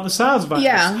here about the SARS virus.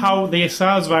 Yeah. How the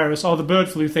SARS virus or the bird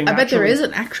flu thing I bet there is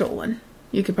an actual one.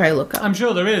 You could probably look up. I'm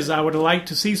sure there is. I would like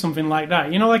to see something like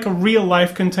that. Like a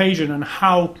real-life contagion and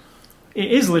how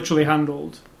it is literally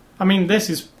handled. I mean,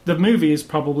 the movie is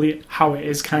probably how it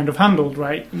is kind of handled,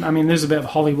 right? I mean, there's a bit of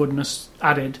Hollywoodness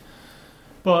added.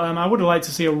 But I would have liked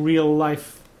to see a real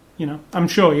life, I'm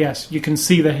sure, yes, you can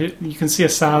see a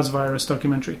SARS virus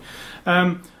documentary.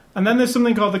 And then there's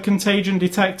something called The Contagion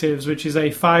Detectives, which is a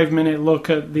 5-minute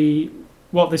look at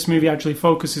what this movie actually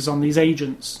focuses on, these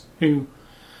agents who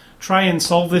try and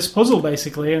solve this puzzle,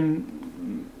 basically,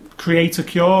 and create a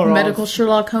cure. Medical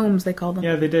Sherlock Holmes, they call them.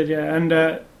 Yeah, they did, yeah. And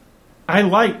I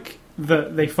like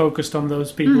that they focused on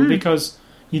those people because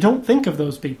you don't think of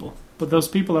those people, but those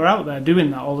people are out there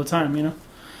doing that all the time, you know?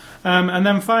 And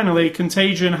then finally,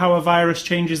 Contagion, How a Virus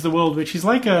Changes the World, which is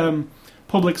like a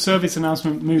public service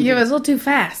announcement movie. Yeah, it was a little too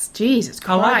fast. Jesus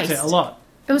Christ. I liked it a lot.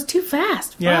 It was too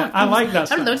fast. Yeah, Fuck. I like that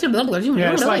stuff. Yeah, it's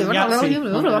like Yahtzee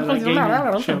on that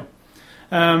gaming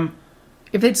show.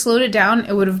 If they'd slowed it down,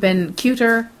 it would have been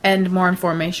cuter and more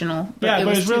informational. But it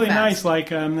was really nice, like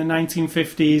the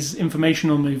 1950s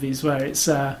informational movies where it's...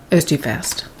 it was too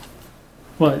fast.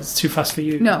 Well, it's too fast for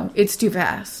you. No, it's too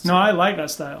fast. No, I like that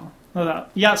style.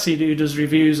 That Yahtzee dude does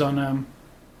reviews on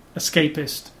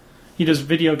Escapist. He does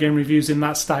video game reviews in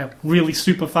that style, really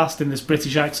super fast in this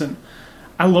British accent.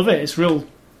 I love it.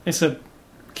 It's a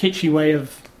kitschy way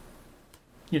of,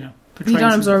 portraying. You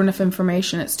don't absorb enough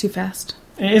information. It's too fast.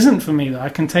 It isn't for me though. I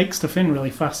can take stuff in really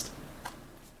fast.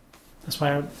 That's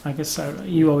why I guess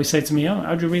you always say to me, "Oh,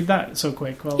 how'd you read that so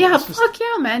quick?" Well, yeah, fuck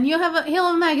yeah, man. He'll have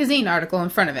a magazine article in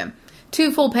front of him.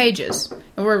 2 full pages,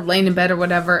 and we're laying in bed or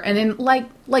whatever, and in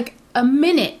like a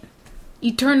minute,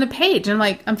 you turn the page, and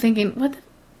I'm thinking, what?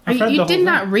 You did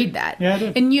not read that. Yeah, I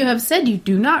did. And you have said you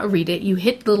do not read it. You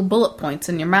hit little bullet points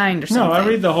in your mind or something. No, I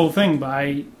read the whole thing, but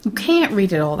you can't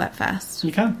read it all that fast.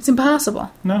 You can. It's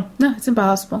impossible. No, it's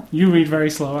impossible. You read very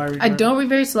slow. I don't read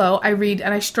very slow. I read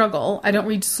and I struggle. I don't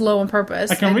read slow on purpose.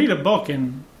 I can read a book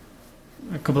in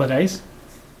a couple of days.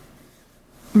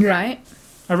 Right.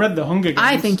 I read the Hunger Games.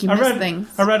 I think you miss things.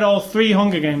 I read all 3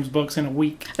 Hunger Games books in a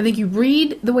week. I think you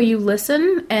read the way you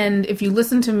listen, and if you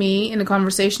listen to me in a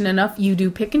conversation enough, you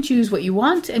do pick and choose what you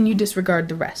want, and you disregard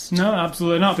the rest. No,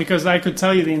 absolutely not, because I could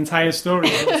tell you the entire story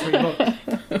of those 3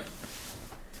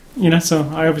 books. So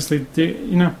I obviously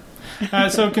do,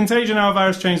 so Contagion, How a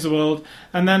Virus Changed the World,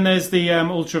 and then there's the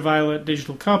ultraviolet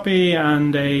digital copy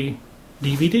and a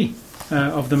DVD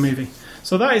of the movie.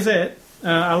 So that is it.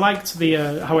 I liked the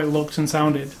how it looked and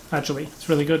sounded, actually. It's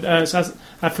really good. So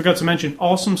I forgot to mention,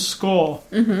 awesome score.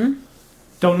 Mm-hmm.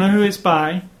 Don't know who it's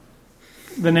by.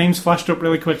 The name's flashed up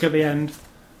really quick at the end.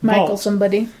 Michael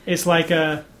somebody. It's like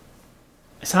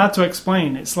it's hard to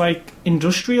explain. It's like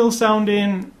industrial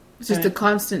sounding. It's just a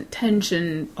constant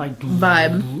tension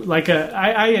vibe.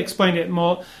 I explained it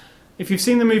more. If you've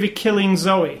seen the movie Killing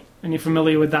Zoe, and you're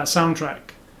familiar with that soundtrack,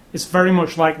 it's very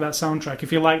much like that soundtrack.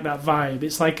 If you like that vibe,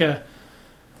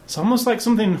 it's almost like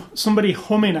somebody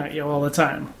humming at you all the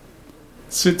time,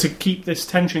 so to keep this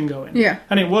tension going. Yeah,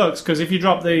 and it works because if you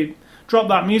drop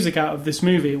that music out of this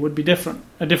movie, it would be different,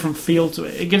 a different feel to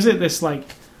it. It gives it this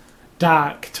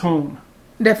dark tone.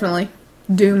 Definitely,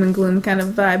 doom and gloom kind of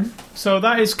vibe. So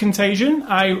that is Contagion.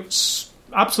 I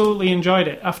absolutely enjoyed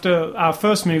it. After our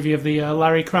first movie of the year,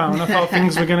 Larry Crown, I thought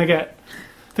things were going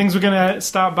to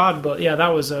start bad, but yeah, that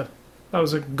was a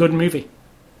good movie.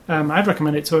 I'd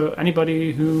recommend it to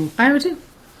anybody who... I would too.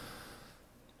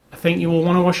 I think you will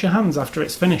want to wash your hands after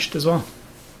it's finished as well.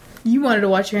 You wanted to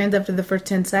wash your hands after the first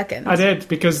 10 seconds. I did,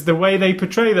 because the way they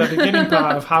portray the beginning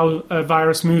part of how a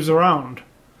virus moves around,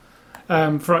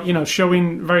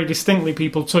 showing very distinctly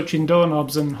people touching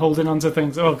doorknobs and holding onto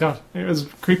things. Oh, God, it was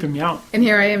creeping me out. And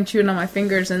here I am chewing on my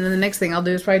fingers, and then the next thing I'll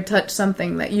do is probably touch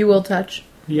something that you will touch.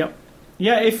 Yep.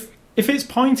 Yeah, if it's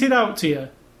pointed out to you,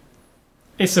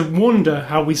 it's a wonder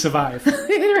how we survive.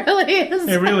 It really is.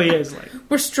 It really is.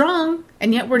 We're strong,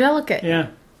 and yet we're delicate. Yeah.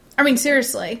 I mean,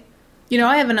 seriously.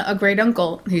 I have a great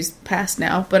uncle who's passed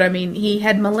now, but I mean, he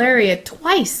had malaria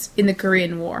twice in the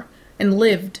Korean War and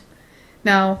lived.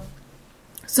 Now,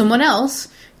 someone else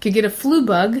could get a flu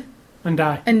bug and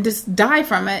die. And just die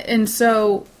from it. And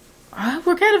so,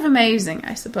 we're kind of amazing,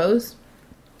 I suppose.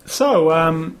 So,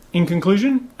 in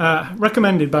conclusion,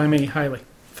 recommended by me highly.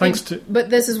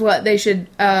 But this is what they should,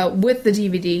 with the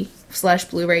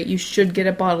DVD/Blu-ray, you should get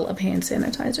a bottle of hand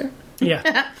sanitizer.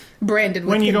 Yeah. Branded with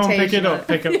when you Contagion. go and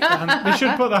pick up the hand. They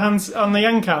should put the hands on the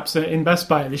end caps in Best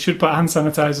Buy. They should put hand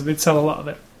sanitizer. They'd sell a lot of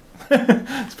it.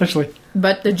 Especially.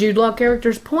 But the Jude Law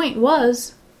character's point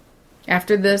was,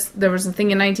 after this, there was a thing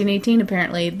in 1918,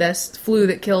 apparently, this flu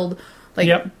that killed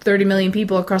 30 million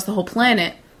people across the whole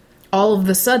planet. All of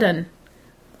the sudden,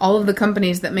 all of the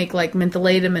companies that make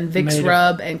mentholatum and Vicks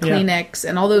Rub and Kleenex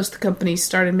and all those companies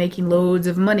started making loads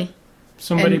of money.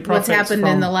 What's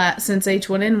happened since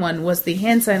H1N1 was the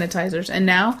hand sanitizers, and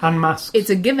now and masks. It's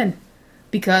a given,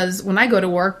 because when I go to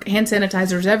work, hand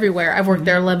sanitizers everywhere. I've worked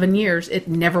there 11 years. It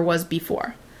never was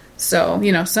before. So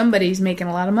somebody's making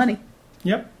a lot of money.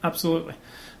 Yep, absolutely.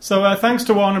 So thanks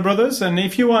to Warner Brothers, and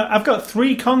if you want, I've got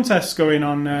 3 contests going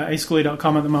on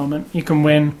ascully.com at the moment. You can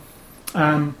win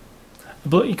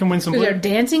You can win some. Is there a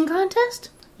dancing contest?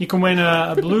 You can win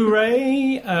a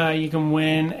Blu-ray. You can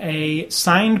win a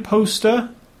signed poster.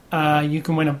 You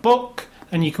can win a book,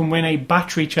 and you can win a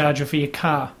battery charger for your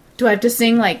car. Do I have to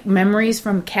sing like memories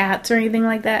from Cats or anything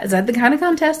like that? Is that the kind of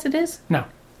contest it is? No.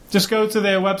 Just go to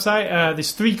their website.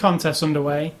 There's 3 contests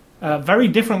underway. Very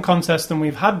different contests than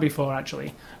we've had before,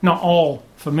 actually. Not all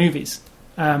for movies.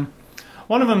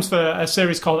 One of them's for a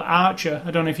series called Archer.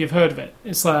 I don't know if you've heard of it.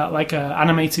 It's like an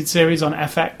animated series on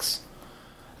FX.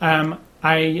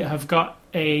 I have got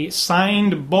a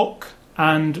signed book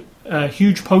and a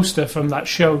huge poster from that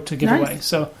show to give away.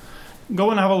 So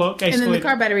go and have a look. And then the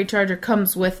car battery charger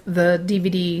comes with the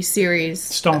DVD series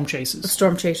Storm Chasers.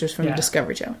 Storm Chasers from the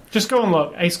Discovery Channel. Just go and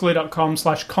look.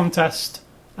 ascoli.com/contest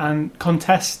and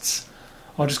contests.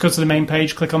 Or just go to the main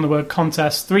page, click on the word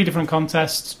contest. 3 different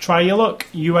contests. Try your luck.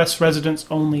 US residents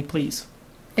only, please.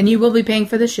 And you will be paying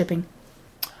for the shipping.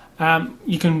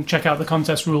 You can check out the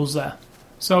contest rules there.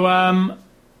 So,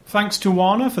 thanks to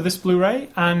Warner for this Blu-ray.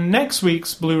 And next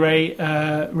week's Blu-ray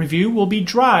review will be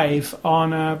Drive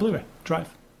on Blu-ray. Drive.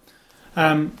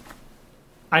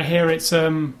 I hear it's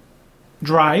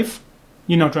Drive.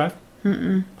 You know Drive?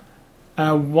 Mm-mm.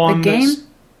 The game?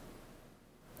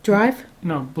 Drive?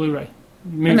 No, Blu-ray.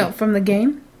 No, from the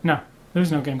game? No,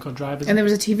 there's no game called Drive. And there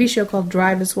was a TV show called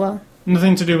Drive as well.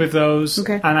 Nothing to do with those.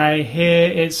 Okay. And I hear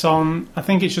it's on... I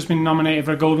think it's just been nominated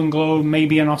for a Golden Globe,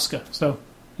 maybe an Oscar. So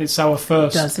it's our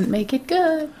first... Doesn't make it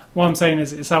good. What I'm saying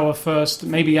is it's our first...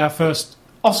 Maybe our first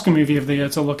Oscar movie of the year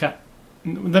to look at.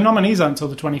 The nominees aren't until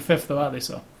the 25th, though, are they?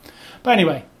 So, but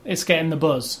anyway, it's getting the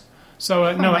buzz. So,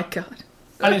 oh my God.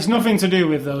 And it's nothing to do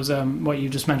with those, what you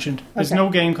just mentioned. There's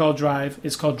no game called Drive.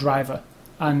 It's called Driver.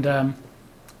 And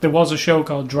there was a show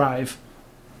called Drive.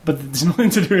 But there's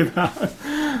nothing to do with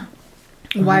that.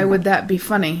 Why would that be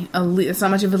funny? It's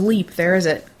not much of a leap there, is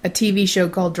it? A TV show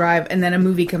called Drive, and then a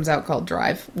movie comes out called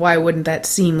Drive. Why wouldn't that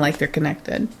seem like they're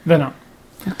connected? They're not.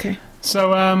 Okay.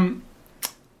 So,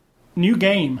 new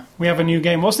game. We have a new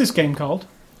game. What's this game called?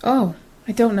 Oh,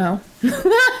 I don't know.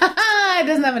 It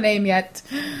doesn't have a name yet.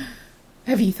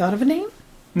 Have you thought of a name?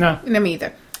 No. No, me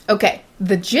either. Okay,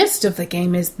 the gist of the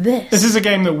game is this. This is a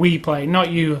game that we play, not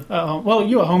you at home. Well,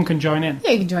 you at home can join in.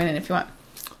 Yeah, you can join in if you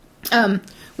want.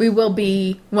 We will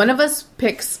be... One of us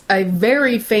picks a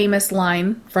very famous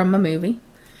line from a movie,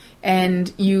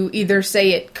 and you either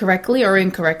say it correctly or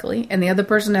incorrectly, and the other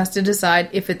person has to decide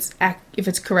if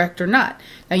it's correct or not.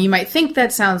 Now, you might think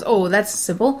that sounds, that's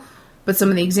simple, but some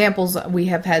of the examples we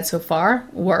have had so far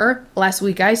were, last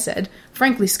week I said,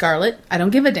 frankly, Scarlett, I don't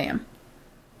give a damn.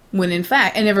 When in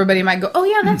fact, and everybody might go, oh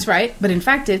yeah, that's right, but in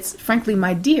fact it's, frankly,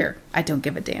 my dear, I don't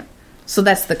give a damn. So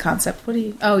that's the concept. What do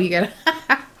you... Oh, you gotta...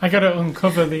 I gotta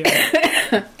uncover the...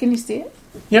 Can you see it?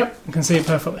 Yep, I can see it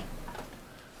perfectly.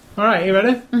 Alright, you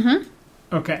ready? Mm-hmm.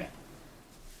 Okay.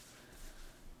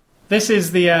 This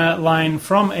is the line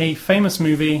from a famous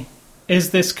movie.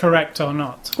 Is this correct or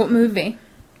not? What movie?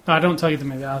 No, I don't tell you the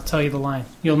movie, I'll tell you the line.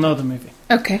 You'll know the movie.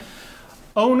 Okay.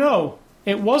 Oh no,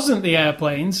 it wasn't the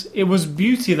airplanes, it was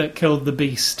Beauty that killed the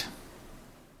Beast.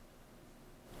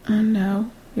 Oh no.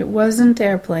 It wasn't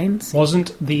airplanes.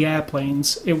 Wasn't the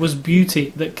airplanes. It was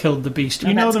Beauty that killed the Beast.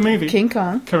 You know the movie? King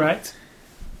Kong. Correct.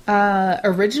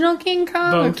 Original King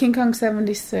Kong Both. or King Kong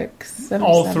 76? 77?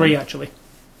 All 3, actually.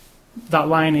 That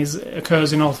line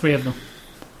occurs in all 3 of them.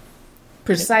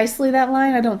 Precisely that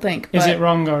line? I don't think. Is it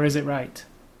wrong or is it right?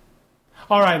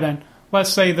 Alright then. Let's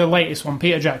say the latest one,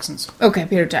 Peter Jackson's. Okay,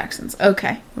 Peter Jackson's.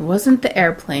 Okay. It wasn't the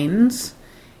airplanes.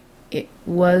 It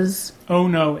was... Oh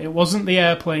no, it wasn't the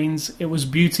airplanes. It was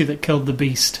Beauty that killed the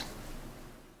Beast.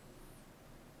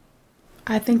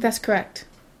 I think that's correct.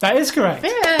 That is correct.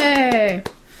 Yay!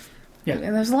 Yeah.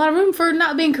 And there's a lot of room for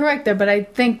not being correct there, but I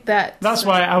think that... That's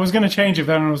why I was going to change it,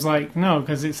 then I was like, no,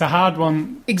 because it's a hard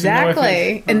one.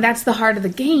 Exactly. And that's the heart of the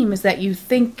game, is that you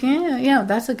think, yeah,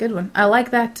 that's a good one. I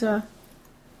like that.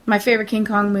 My favorite King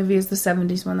Kong movie is the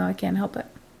 70s one, though. I can't help it.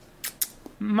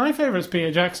 My favorite is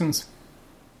Peter Jackson's.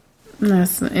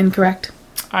 That's incorrect.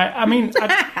 I mean,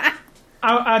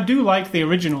 I do like the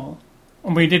original,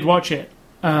 and we did watch it.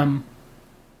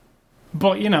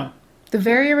 But, you know... The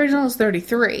very original is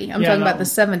 33. I'm talking about the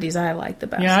 70s I like the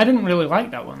best. Yeah, I didn't really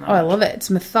like that one. I love it. It's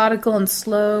methodical and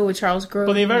slow with Charles Grodin.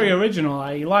 But the very original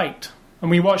I liked.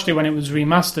 And we watched it when it was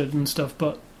remastered and stuff,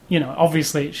 but, you know,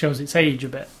 obviously it shows its age a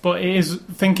bit. But it is,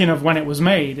 thinking of when it was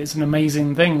made, it's an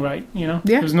amazing thing, right? You know?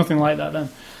 Yeah. There's nothing like that then.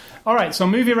 Alright, so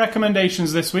movie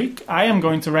recommendations this week. I am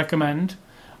going to recommend,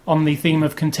 on the theme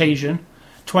of Contagion,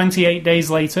 28 Days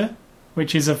Later,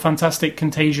 which is a fantastic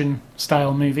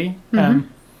Contagion-style movie. Mm-hmm.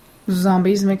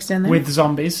 Zombies mixed in there. With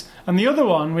zombies. And the other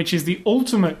one, which is the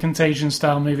ultimate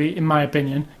Contagion-style movie, in my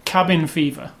opinion, Cabin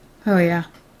Fever. Oh, yeah.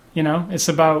 You know, it's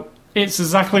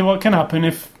exactly what can happen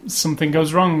if something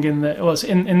goes wrong in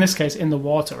this case, in the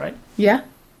water, right? Yeah.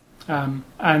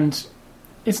 And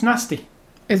it's nasty.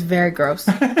 It's very gross.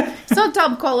 It's not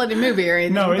top quality movie or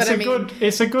anything. No, it's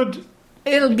a good.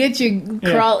 It'll get you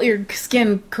your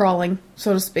skin crawling,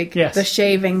 so to speak. Yes. The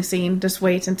shaving scene. Just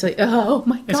wait until. Oh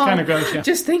my god! It's kind of gross. Yeah.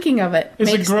 Just thinking of it.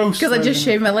 It's a gross. Because I just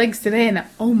shaved my legs today, and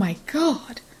oh my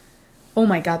god,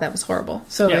 that was horrible.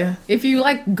 So if you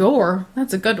like gore,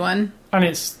 that's a good one. And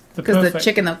it's because the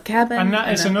chick in the cabin,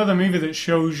 and it's another movie that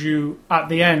shows you at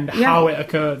the end how it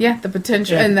occurred. Yeah, the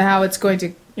potential and how it's going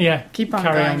to keep on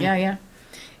going. Yeah.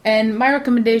 And my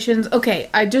recommendations. Okay,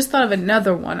 I just thought of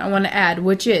another one I want to add,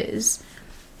 which is.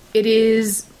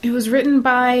 It was written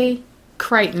by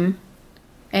Crichton,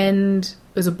 and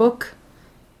it was a book,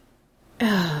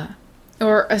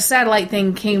 or a satellite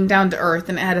thing came down to Earth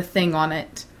and had a thing on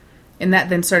it, and that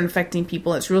then started infecting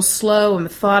people. It's real slow and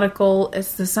methodical.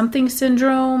 It's the something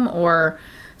syndrome or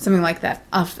something like that.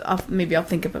 Maybe I'll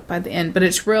think of it by the end, but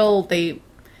it's real. They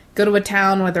go to a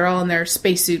town where they're all in their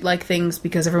spacesuit-like things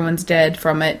because everyone's dead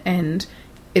from it, and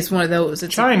it's one of those.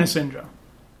 It's China syndrome.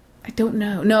 I don't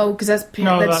know. No, because that's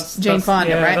Jane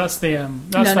Fonda, right? That's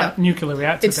that nuclear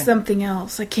reactor It's thing. something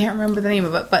else. I can't remember the name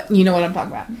of it, but you know what I'm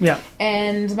talking about. Yeah.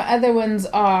 And my other ones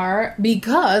are,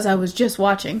 because I was just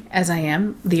watching, as I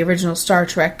am, the original Star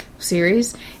Trek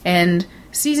series, and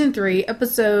Season 3,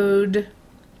 Episode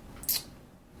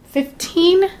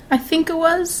 15, I think it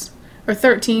was, or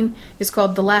 13, is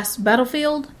called The Last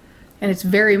Battlefield, and it's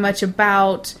very much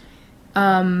about...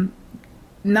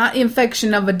 not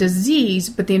infection of a disease,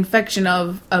 but the infection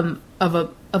of a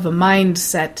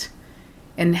mindset,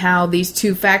 and how these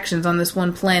two factions on this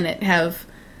one planet have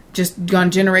just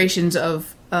gone generations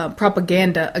of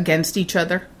propaganda against each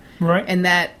other. Right. And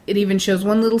that it even shows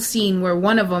one little scene where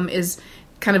one of them is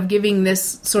kind of giving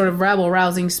this sort of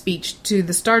rabble-rousing speech to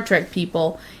the Star Trek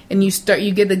people, and you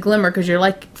get the glimmer because you're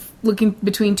like looking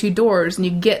between two doors, and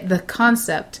you get the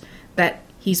concept that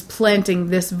he's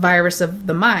planting this virus of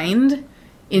the mind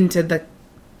into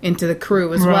the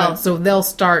crew as well, so they'll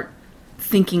start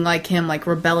thinking like him, like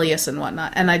rebellious and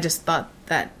whatnot. And I just thought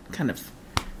that kind of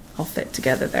all fit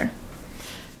together there.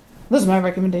 Those are my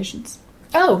recommendations.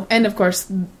 Oh, and of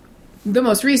course, the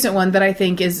most recent one that I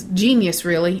think is genius,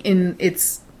 really, in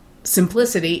its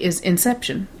simplicity, is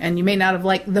Inception. And you may not have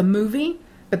liked the movie,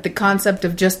 but the concept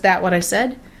of just that, what I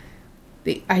said,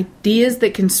 the ideas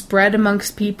that can spread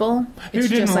amongst people. Who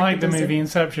didn't like the movie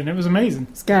Inception? It was amazing.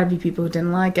 It's got to be people who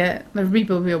didn't like it. There were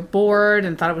people who were bored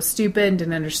and thought it was stupid and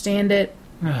didn't understand it.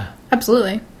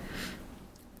 Absolutely.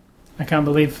 I can't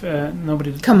believe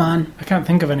nobody... Come on. I can't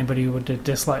think of anybody who would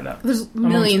dislike that. There's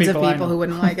millions of people who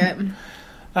wouldn't like it.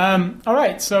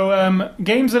 Alright, so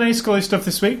games and A-Scully stuff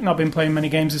this week. Not been playing many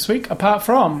games this week, apart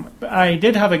from I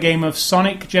did have a game of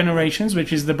Sonic Generations,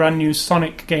 which is the brand new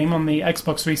Sonic game on the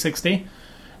Xbox 360.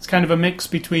 It's kind of a mix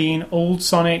between old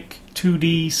Sonic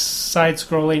 2D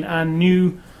side-scrolling and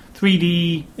new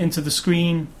 3D into the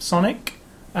screen Sonic.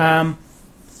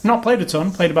 Not played a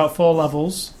ton, played about 4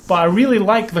 levels, but I really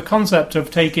like the concept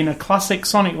of taking a classic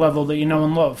Sonic level that you know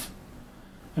and love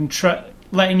and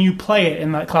letting you play it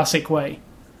in that classic way.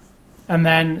 And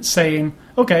then saying,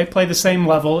 okay, play the same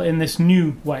level in this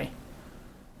new way.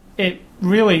 It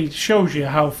really shows you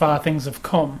how far things have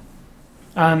come.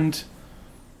 And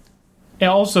it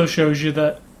also shows you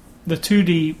that the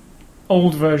 2D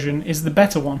old version is the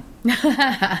better one.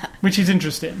 Which is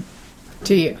interesting.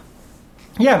 To you.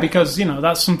 Yeah, because,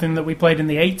 that's something that we played in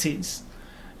the 80s.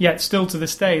 Yet still to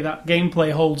this day, that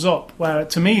gameplay holds up. Where,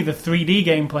 to me, the 3D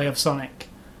gameplay of Sonic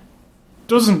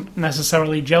doesn't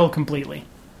necessarily gel completely.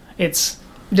 Does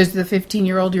the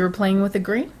 15-year-old you were playing with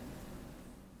agree?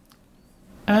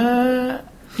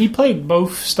 He played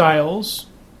both styles.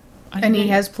 And he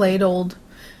has played old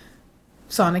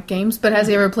Sonic games, but has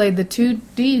he ever played the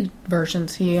 2D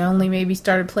versions? He only maybe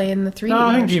started playing the 3D No,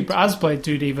 I think versions. he has played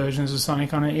 2D versions of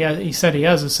Sonic on it. Yeah, he said he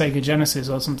has a Sega Genesis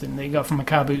or something that he got from a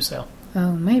car boot sale.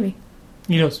 Oh, maybe.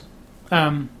 He does.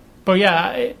 But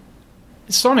yeah,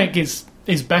 Sonic is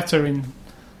better in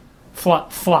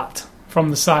flat from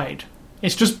the side.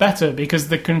 It's just better because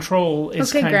the control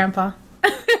is Grandpa.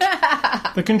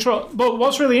 The control. But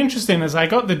what's really interesting is I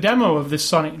got the demo of this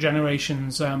Sonic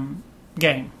Generations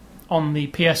game on the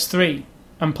PS3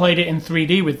 and played it in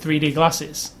 3D with 3D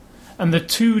glasses. And the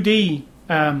 2D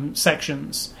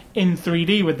sections in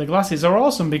 3D with the glasses are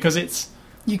awesome because it's...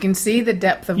 You can see the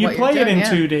depth of what you're doing. You play it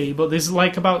in 2D, but there's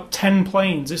like about 10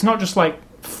 planes. It's not just like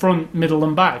front, middle,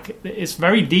 and back. It's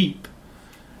very deep.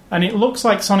 and it looks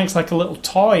like Sonic's like a little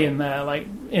toy in there, like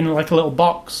in like a little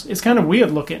box. It's kind of weird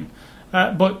looking,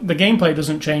 but the gameplay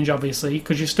doesn't change obviously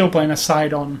because you're still playing a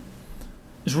side-on.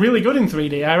 It's really good in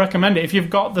 3D. I recommend it if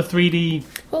you've got the 3D.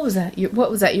 What was that?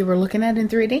 What was that you were looking at in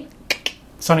 3D?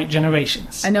 Sonic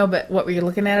Generations. I know, but what were you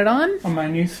looking at it on? On my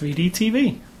new 3D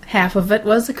TV. Half of it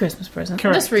was a Christmas present.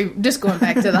 Correct. Just going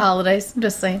back to the holidays. I'm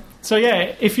just saying. So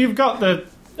yeah, if you've got a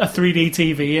 3D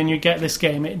TV and you get this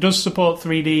game, it does support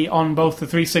 3D on both the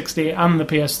 360 and the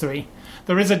PS3.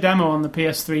 There is a demo on the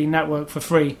PS3 network for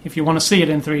free if you want to see it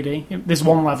in 3D. There's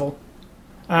one level.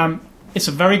 It's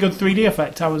a very good 3D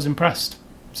effect. I was impressed.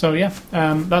 So yeah,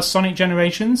 that's Sonic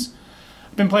Generations.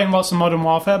 I've been playing lots of Modern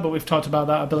Warfare, but we've talked about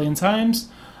that a billion times.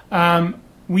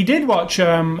 We did watch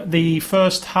the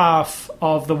first half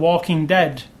of The Walking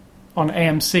Dead on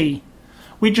AMC.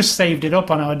 We just saved it up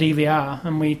on our DVR,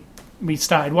 and we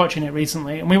started watching it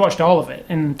recently, and we watched all of it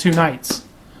in 2 nights.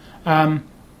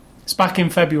 It's back in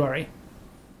February.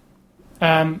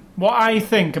 What I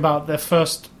think about the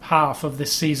first half of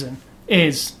this season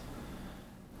is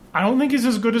I don't think it's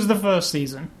as good as the first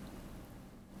season.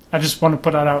 I just want to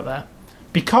put that out there.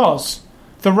 Because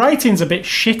the writing's a bit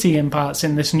shitty in parts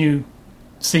in this new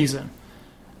season.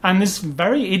 And this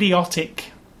very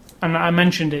idiotic, and I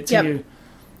mentioned it to you,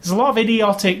 there's a lot of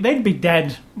idiotic, they'd be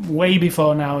dead way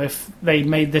before now if they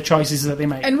made the choices that they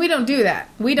made. And we don't do that.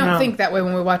 We don't think that way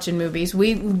when we're watching movies.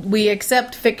 We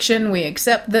accept fiction, we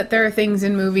accept that there are things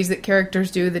in movies that characters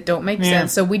do that don't make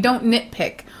sense, so we don't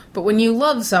nitpick. But when you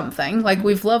love something, like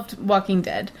we've loved Walking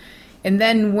Dead, and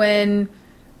then when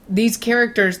these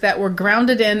characters that were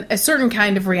grounded in a certain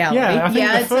kind of reality,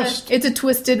 it's a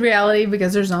twisted reality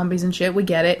because there's zombies and shit, we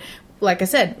get it. Like I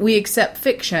said, we accept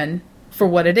fiction for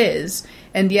what it is,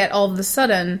 and yet all of a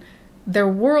sudden their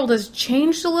world has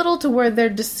changed a little to where their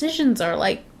decisions are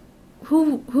like,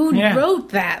 who wrote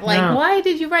that? Like, why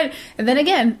did you write it? And then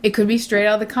again, it could be straight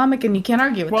out of the comic and you can't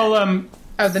argue with that.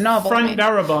 Or the novel. Frank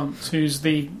Darabont, who's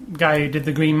the guy who did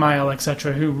The Green Mile,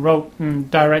 etc., who wrote and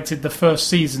directed the first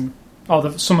season,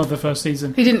 or some of the first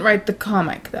season. He didn't write the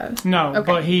comic, though. No,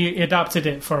 but he adapted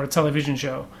it for a television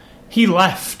show. He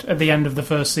left at the end of the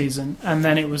first season, and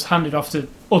then it was handed off to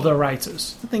other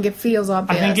writers. I think it feels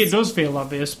obvious. I think it does feel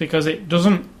obvious, because it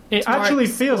doesn't... It actually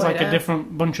feels like a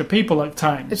different bunch of people at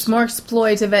times. It's more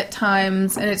exploitive at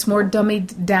times, and it's more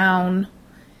dummied down.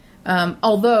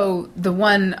 Although the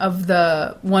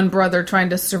one brother trying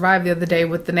to survive the other day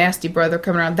with the nasty brother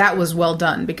coming around, that was well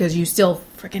done because you still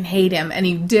freaking hate him, and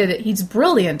he did it. He's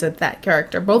brilliant at that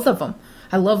character, both of them.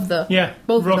 I love both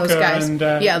Rooker of those guys. And,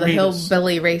 the Reedus.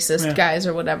 hillbilly racist guys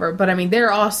or whatever. But I mean,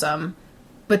 they're awesome.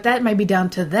 But that might be down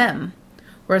to them.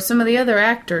 Whereas some of the other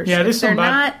actors,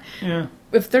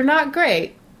 if they're not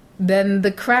great, then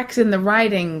the cracks in the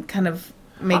writing kind of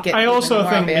make it. I also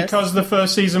think obvious. because the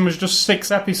first season was just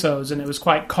 6 episodes and it was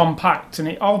quite compact and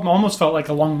it almost felt like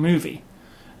a long movie.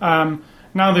 Now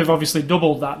they've obviously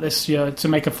doubled that this year to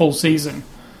make a full season.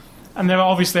 And they're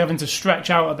obviously having to stretch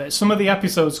out a bit. Some of the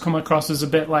episodes come across as a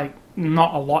bit like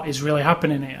not a lot is really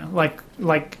happening here.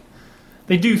 Like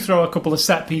they do throw a couple of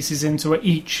set pieces into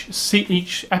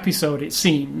each episode, it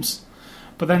seems.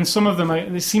 But then some of them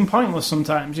they seem pointless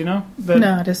sometimes, you know?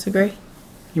 No, I disagree.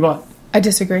 You what? I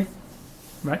disagree.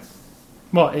 Right.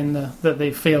 What, that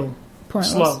they feel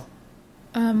pointless. Slow?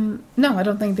 No, I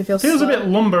don't think they feel slow. Feels a bit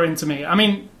lumbering to me. I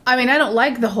mean, I don't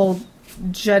like the whole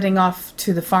jetting off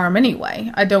to the farm anyway.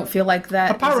 I don't feel like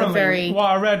that apparently, what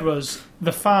I read was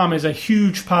the farm is a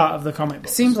huge part of the comic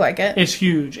book. Seems like it. It's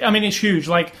huge. I mean, it's huge.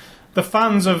 Like, the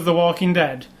fans of The Walking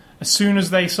Dead, as soon as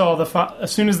they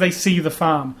see the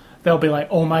farm, they'll be like,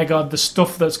 oh my god, the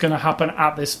stuff that's going to happen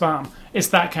at this farm. It's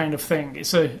that kind of thing.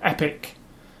 It's a epic.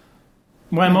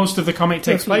 Where most of the comic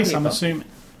takes place, I'm assuming.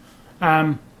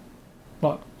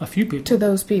 A few people. To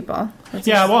those people. What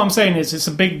I'm saying is it's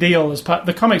a big deal.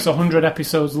 The comic's 100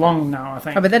 episodes long now, I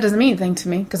think. Oh, but that doesn't mean anything to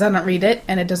me, because I don't read it,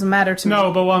 and it doesn't matter to me.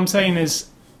 No, but what I'm saying is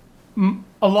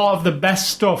a lot of the best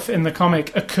stuff in the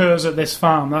comic occurs at this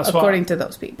farm. According to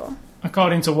those people.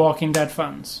 According to Walking Dead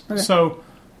fans. Okay. So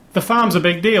the farm's a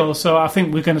big deal, so I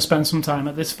think we're going to spend some time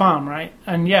at this farm, right?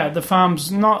 And yeah, the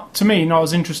farm's not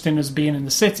as interesting as being in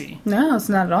the city. No, it's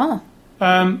not at all.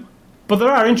 But there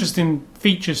are interesting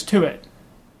features to it.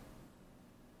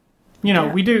 You know,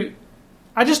 we do.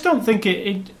 I just don't think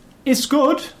it's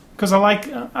good, because I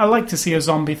like to see a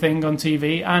zombie thing on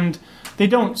TV, and they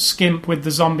don't skimp with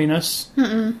the zombiness.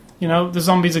 Mm-mm. You know, the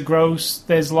zombies are gross.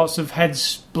 There's lots of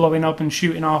heads blowing up and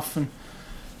shooting off, and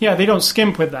they don't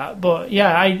skimp with that. But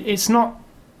it's not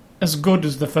as good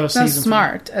as the first season. It's not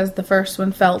smart as the first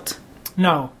one felt.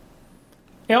 No,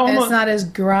 and it's not as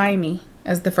grimy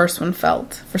as the first one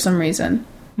felt for some reason.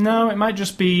 No, it might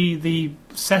just be the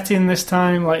setting this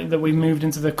time, like that we moved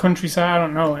into the countryside. I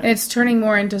don't know. It's turning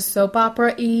more into soap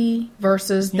opera-y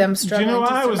versus them struggling to survive.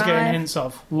 Do you know what I was getting hints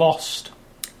of? Lost.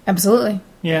 Absolutely.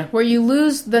 Yeah. Where you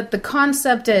lose that the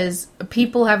concept is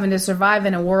people having to survive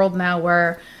in a world now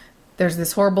where there's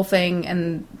this horrible thing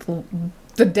and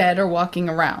the dead are walking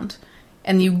around.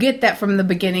 And you get that from the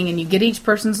beginning, and you get each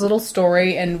person's little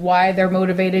story and why they're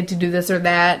motivated to do this or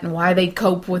that and why they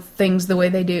cope with things the way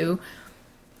they do.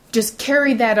 Just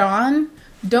carry that on.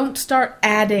 Don't start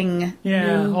adding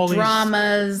new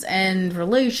dramas and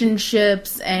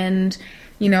relationships and,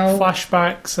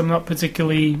 flashbacks. I'm not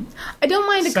particularly... I don't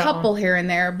mind a couple here and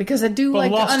there because I do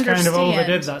like to understand. Lost kind of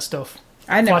overdid that stuff.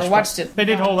 I never watched it. They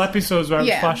did whole episodes where it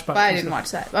was flashbacks. But I didn't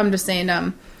watch that. I'm just saying,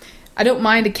 I don't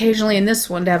mind occasionally in this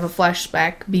one to have a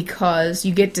flashback because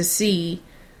you get to see...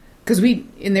 Because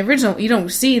in the original, you don't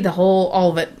see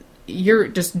all of it. You're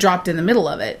just dropped in the middle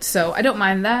of it. So I don't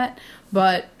mind that.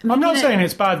 But I'm not saying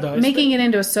it's bad, though. Making it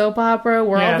into a soap opera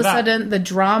where all of a sudden the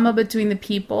drama between the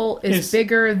people is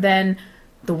bigger than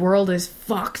the world is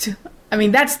fucked. I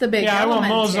mean, that's the big element. I want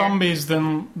more zombies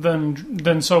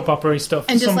than soap opera stuff.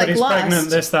 And just somebody's like Lost, pregnant,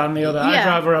 this, that, and the other. I'd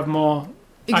rather have more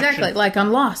Exactly, action. like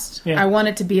on Lost. Yeah. I want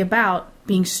it to be about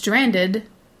being stranded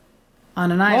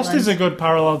on an island. Lost is a good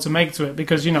parallel to make to it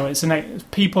because, it's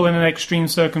people in an extreme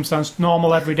circumstance,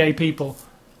 normal, everyday people.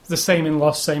 It's the same in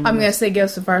Lost, same I'm going to go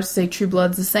so far as to say True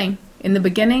Blood's the same. In the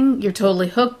beginning, you're totally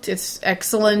hooked. It's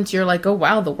excellent. You're like, oh,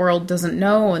 wow, the world doesn't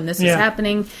know, and this is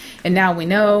happening, and now we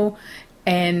know.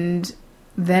 And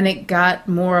then it got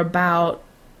more about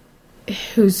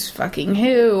who's fucking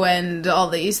who and all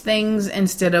these things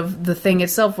instead of the thing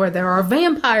itself where there are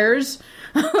vampires.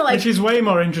 Which is way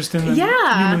more interesting than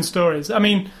human stories. I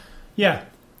mean, yeah.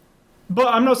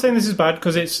 But I'm not saying this is bad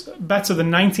because it's better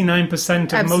than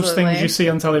 99% of most things you see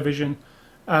on television.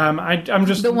 I'm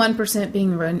just... The 1%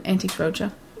 being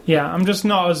Anti-Troja. Yeah, I'm just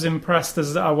not as impressed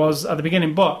as I was at the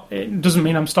beginning, but it doesn't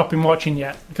mean I'm stopping watching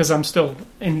yet because I'm still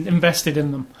invested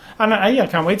in them. And I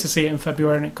can't wait to see it in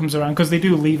February when it comes around because they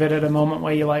do leave it at a moment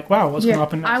where you're like, wow, what's going to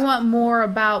happen next? I want more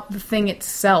about the thing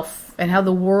itself and how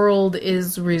the world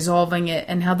is resolving it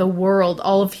and how the world,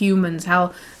 all of humans,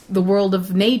 how the world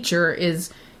of nature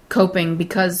is coping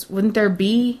because wouldn't there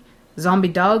be zombie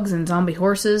dogs and zombie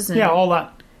horses? And, all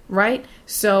that. Right?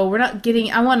 So we're not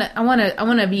getting. I want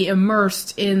to be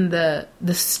immersed in the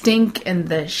stink and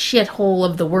the shithole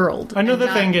of the world. Another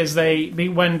thing is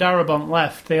when Darabont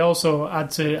left, they also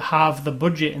had to halve the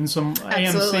budget in some.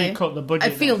 Absolutely. AMC cut the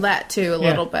budget. I feel that too a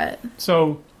little bit.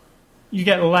 So you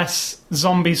get less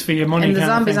zombies for your money. And the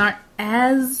zombies aren't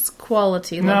as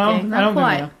quality looking. No, I don't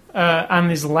think they are. And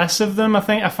there's less of them. I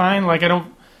find I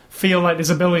don't feel like there's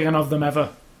a billion of them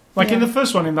ever. In the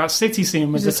first one, in that city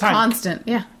scene with the tank. Constant,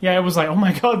 yeah. Yeah, it was like, oh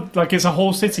my god, it's a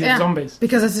whole city of zombies.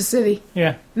 Because it's a city.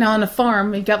 Yeah. Now on a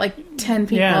farm, you've got 10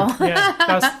 people. Yeah.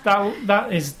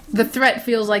 That is... The threat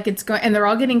feels like it's going... And they're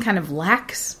all getting kind of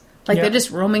lax. They're just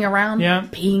roaming around,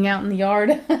 peeing out in the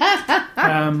yard.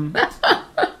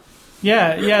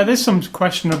 There's some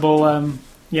questionable...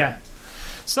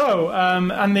 So,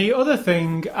 and the other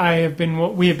thing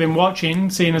we have been watching,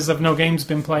 seeing as no games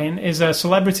been playing, is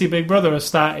Celebrity Big Brother has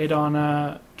started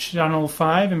on Channel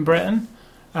 5 in Britain.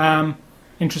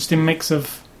 Interesting mix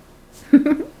of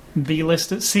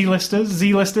B-listers, C-listers,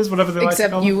 Z-listers, whatever they like to call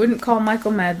them. Except you wouldn't call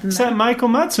Michael Madsen. Except Michael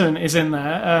Madsen is in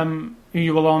there, who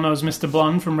you will all know as Mr.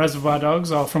 Blonde from Reservoir Dogs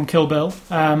or from Kill Bill.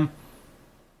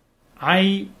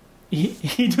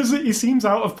 He seems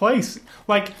out of place.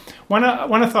 When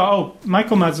I thought,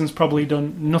 Michael Madsen's probably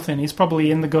done nothing. He's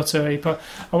probably in the gutter.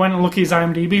 I went and looked at his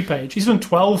IMDb page. He's done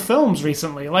 12 films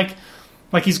recently.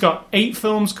 He's got 8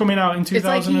 films coming out in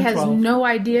 2012. It's like he has no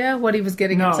idea what he was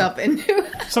getting himself into.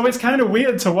 So it's kind of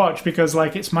weird to watch because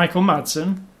it's Michael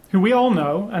Madsen, who we all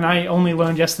know, and I only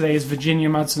learned yesterday is Virginia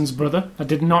Madsen's brother. I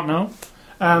did not know.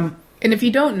 And if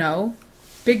you don't know,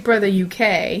 Big Brother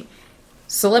UK...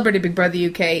 Celebrity Big Brother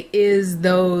UK is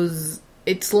those...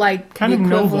 It's like kind the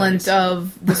equivalent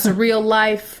of the Surreal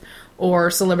Life or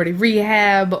Celebrity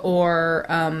Rehab or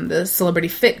the Celebrity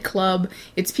Fit Club.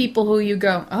 It's people who you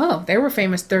go, oh, they were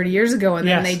famous 30 years ago, and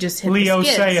then they just hit Leo the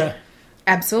skids. Sayer.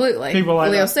 Absolutely. People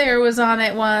like Leo that. Sayer was on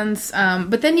it once.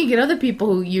 But then you get other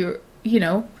people who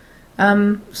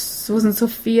wasn't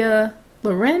Sophia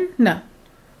Loren? No.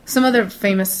 Some other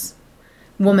famous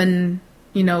woman...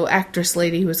 actress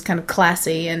lady who was kind of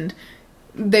classy, and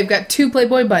they've got 2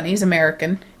 Playboy bunnies,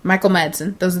 American, Michael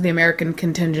Madsen. Those are the American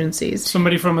contingencies.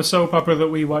 Somebody from a soap opera that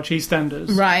we watch,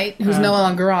 EastEnders. Right, who's no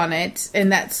longer on it.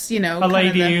 And that's, a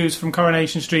lady who's from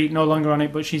Coronation Street, no longer on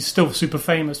it, but she's still super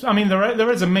famous. I mean,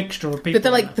 there is a mixture of people. But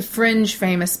they're like the fringe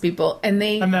famous people. And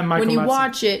then when you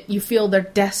watch it, you feel they're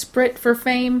desperate for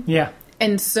fame. Yeah.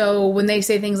 And so when they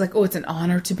say things like, oh, it's an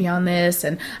honor to be on this,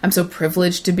 and I'm so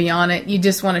privileged to be on it, you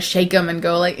just want to shake them and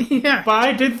go like, yeah. But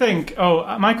I did think,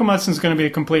 Michael Madsen's going to be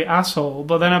a complete asshole.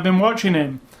 But then I've been watching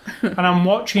him, and I'm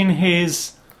watching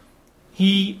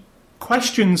he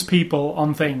questions people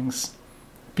on things,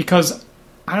 because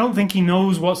I don't think he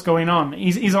knows what's going on.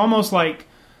 He's almost like,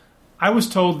 I was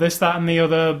told this, that, and the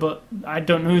other, but I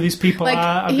don't know who these people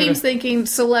are. He's thinking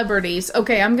celebrities.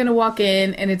 Okay, I'm going to walk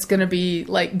in, and it's going to be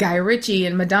like Guy Ritchie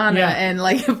and Madonna and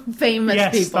like famous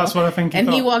people. Yes, that's what I think.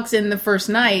 He walks in the first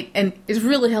night, and it's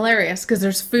really hilarious because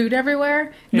there's food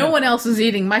everywhere. No one else is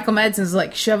eating. Michael Madsen's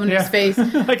like shoving his face,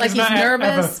 like he's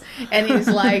nervous, and he's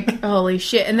like, "Holy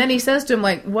shit!" And then he says to him,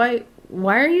 "Like, why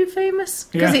are you famous?"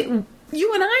 Because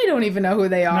you and I don't even know who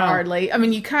they are, hardly. I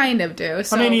mean, you kind of do.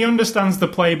 So. I mean, he understands the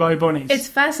Playboy bunnies. It's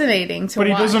fascinating to watch.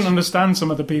 But he doesn't understand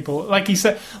some of the people. Like he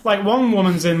said, like one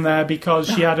woman's in there because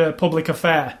she had a public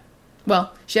affair.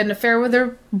 Well, she had an affair with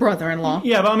her brother-in-law.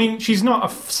 Yeah, but I mean, she's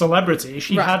not a celebrity.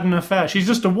 She had an affair. She's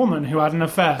just a woman who had an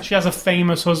affair. She has a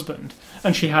famous husband,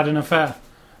 and she had an affair.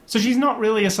 So she's not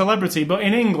really a celebrity, but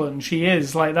in England, she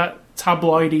is, like that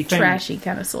tabloidy thing. Trashy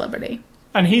kind of celebrity.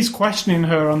 And he's questioning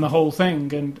her on the whole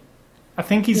thing, and I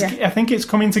think I think it's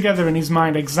coming together in his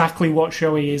mind exactly what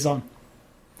show he is on.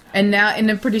 And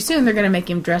then pretty soon they're going to make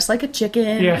him dress like a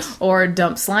chicken or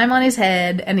dump slime on his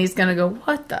head, and he's going to go,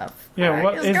 what the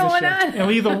fuck is going on? He'll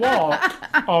either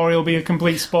walk or he'll be a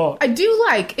complete sport. I do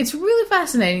it's really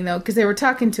fascinating though, because they were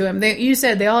talking to him. You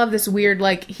said they all have this weird,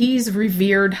 like, he's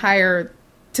revered higher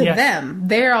to them.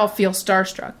 They all feel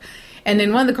starstruck. And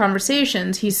in one of the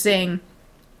conversations, he's saying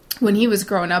when he was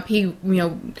growing up, he,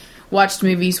 watched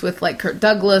movies with like Kirk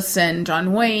Douglas and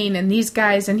John Wayne and these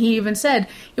guys, and he even said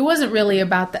it wasn't really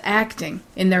about the acting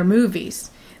in their movies.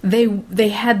 They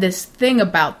had this thing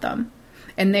about them,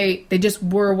 and they just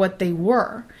were what they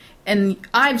were. And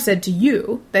I've said to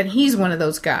you that he's one of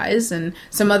those guys, and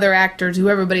some other actors who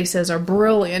everybody says are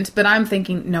brilliant, but I'm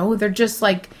thinking, no, they're just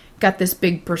like got this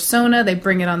big persona, they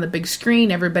bring it on the big screen,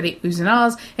 everybody oohs and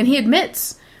ahs, and he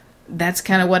admits that's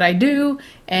kind of what I do.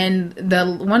 And the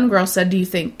one girl said, do you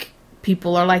think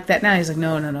people are like that now? He's like,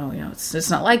 no, it's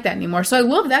not like that anymore. So I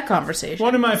love that conversation.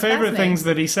 One of my favorite things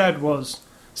that he said was,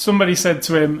 somebody said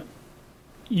to him,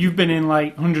 you've been in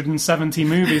like 170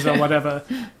 movies or whatever.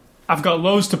 I've got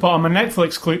loads to put on my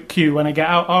Netflix queue when I get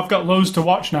out. I've got loads to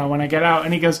watch now when I get out.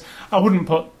 And he goes, I wouldn't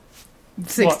put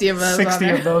 60 of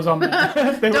those on there.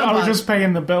 I was just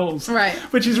paying the bills. Right.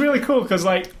 Which is really cool because,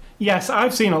 like, yes,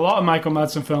 I've seen a lot of Michael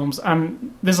Madsen films,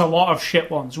 and there's a lot of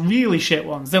shit ones, really shit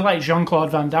ones. They're like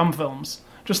Jean-Claude Van Damme films.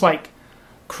 Just like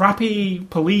crappy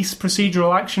police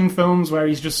procedural action films where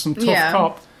he's just some tough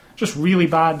cop. Just really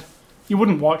bad. You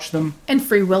wouldn't watch them. And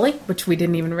Free Willy, which we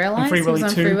didn't even realize. And Free Willy 2.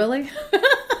 Free Willy.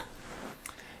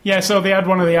 Yeah, so they had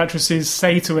one of the actresses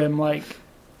say to him, like,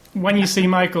 when you see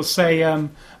Michael, say, I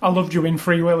loved you in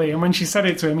Free Willy. And when she said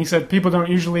it to him, he said, people don't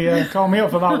usually call me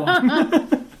up for that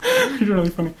one. It's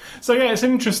really funny. So yeah, it's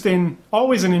interesting.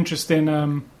 Always an interesting,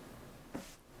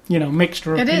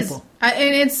 mixture of people. It is.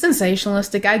 And it's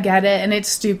sensationalistic. I get it. And it's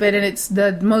stupid. And it's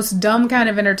the most dumb kind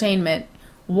of entertainment.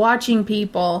 Watching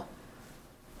people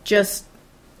just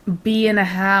be in a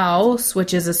house,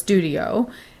 which is a studio,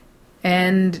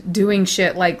 and doing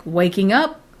shit like waking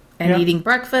up and eating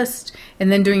breakfast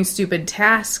and then doing stupid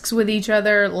tasks with each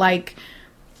other, like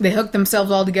they hooked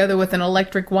themselves all together with an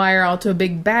electric wire all to a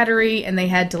big battery, and they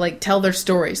had to like tell their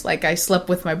stories. Like, I slept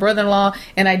with my brother-in-law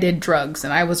and I did drugs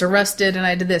and I was arrested and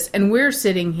I did this. And we're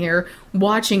sitting here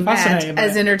watching that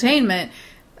as entertainment.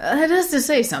 It has to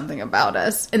say something about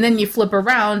us. And then you flip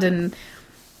around, and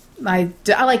I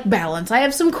like balance. I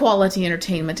have some quality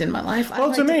entertainment in my life.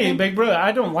 Well, to me, Big Brother,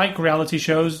 I don't like reality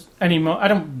shows anymore. I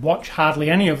don't watch hardly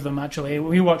any of them, actually.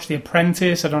 We watch The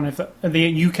Apprentice, I don't know if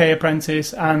the UK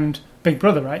Apprentice, and Big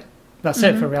Brother, right? That's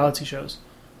it for reality shows.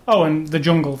 Oh, and the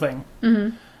Jungle thing.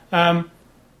 Mm-hmm.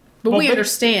 But we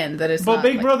understand that it's not. But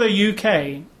Big Brother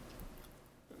UK,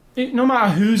 no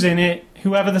matter who's in it,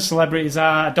 whoever the celebrities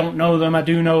are, I don't know them, I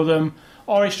do know them,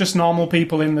 or it's just normal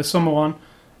people in the summer one,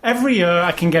 every year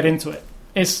I can get into it.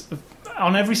 It's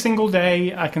on every single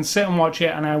day. I can sit and watch it,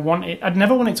 and I want it. I'd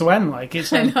never want it to end. Like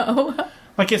it's, I know.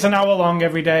 Like it's an hour long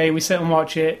every day. We sit and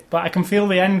watch it, but I can feel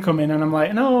the end coming, and I'm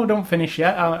like, no, don't finish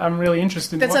yet. I'm really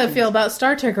interested. That's how I feel about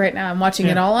Star Trek right now. I'm watching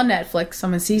it all on Netflix.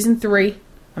 I'm in season 3.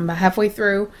 I'm about halfway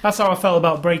through. That's how I felt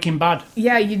about Breaking Bad.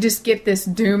 Yeah, you just get this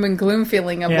doom and gloom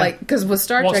feeling of because with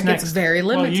Star Trek, next? it's very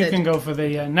limited. Well, you can go for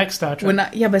the next Star Trek. But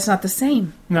it's not the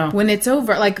same. No. When it's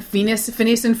over, like Phineas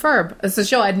and Ferb. It's a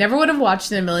show I never would have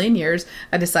watched in a million years.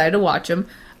 I decided to watch them.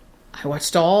 I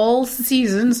watched all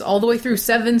seasons, all the way through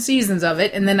 7 seasons of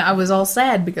it, and then I was all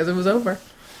sad because it was over.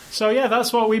 So yeah,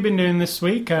 that's what we've been doing this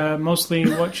week. Mostly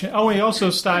watching. Oh, we also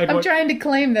started. I'm trying to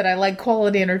claim that I like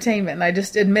quality entertainment, and I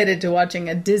just admitted to watching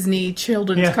a Disney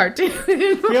children's cartoon.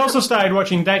 We also started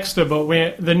watching Dexter,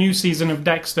 but the new season of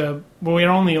Dexter. Well, we're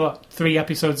only 3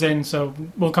 episodes in, so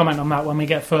we'll comment on that when we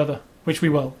get further, which we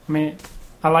will. I mean,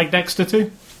 I like Dexter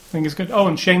too. I think it's good. Oh,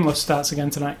 and Shameless starts again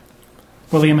tonight.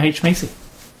 William H. Macy.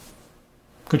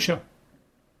 Good show.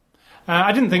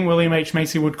 I didn't think William H.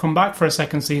 Macy would come back for a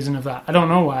second season of that. I don't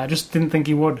know why. I just didn't think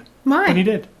he would. Why? But he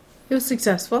did. It was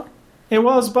successful. It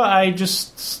was, but I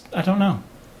don't know.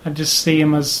 I just see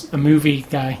him as a movie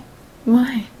guy.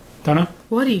 Why? Don't know.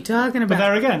 What are you talking about? But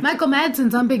there again. Michael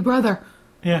Madsen's on Big Brother.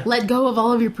 Yeah. Let go of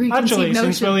all of your preconceived notions.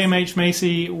 Actually, since William H.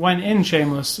 Macy went in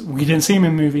Shameless, we didn't see him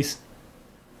in movies.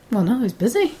 Well, no, he's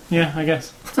busy. Yeah, I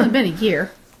guess. It's only been a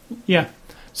year. Yeah.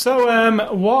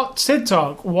 So, Sid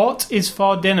Talk, what is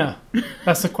for dinner?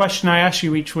 That's the question I ask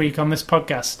you each week on this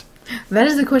podcast. That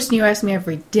is the question you ask me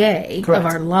every day Correct.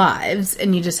 of our lives,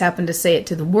 and you just happen to say it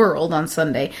to the world on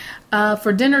Sunday.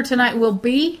 For dinner tonight will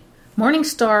be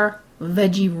Morningstar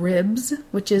veggie ribs,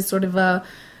 which is sort of a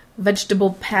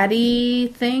vegetable patty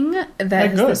thing that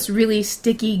has this really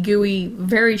sticky, gooey,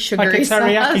 very sugary sauce.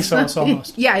 Like a teriyaki sauce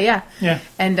almost. Yeah. Yeah.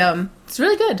 And it's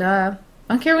really good. I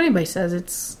don't care what anybody says.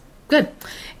 It's good.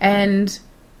 And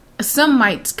some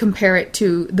might compare it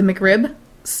to the McRib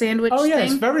sandwich Oh, yeah, thing.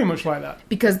 it's very much like that.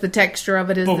 Because the texture of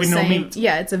it is the same. No meat.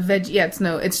 Yeah, it's a veg. Yeah,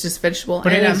 it's just vegetable.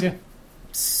 But it is, yeah.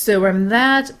 So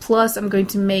that, plus I'm going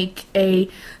to make a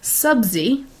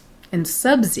sabzi, and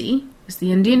sabzi is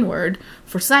the Indian word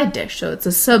for side dish. So it's a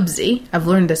sabzi. I've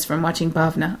learned this from watching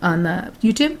Bhavna on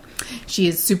YouTube. She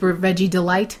is Super Veggie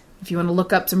Delight. If you want to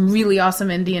look up some really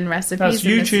awesome Indian recipes. That's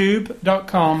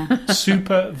youtube.com.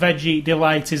 Super Veggie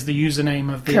Delight is the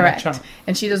username of the channel.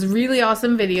 And she does really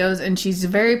awesome videos, and she's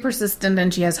very persistent,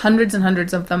 and she has hundreds and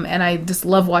hundreds of them, and I just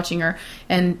love watching her.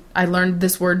 And I learned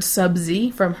this word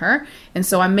sabzi from her, and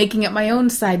so I'm making up my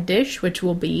own side dish, which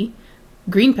will be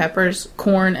green peppers,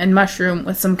 corn, and mushroom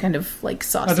with some kind of like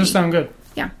sauce. That does sound good.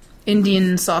 Yeah.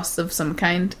 Indian sauce of some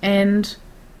kind, and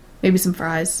maybe some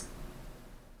fries.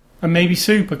 And maybe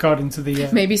soup, according to the...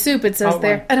 maybe soup, it says outline.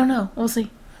 there. I don't know. We'll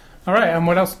see. All right, and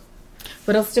what else?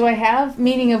 What else do I have?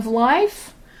 Meaning of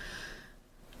life?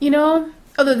 You know,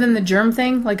 other than the germ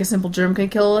thing, like a simple germ can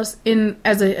kill us.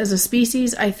 As a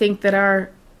species, I think that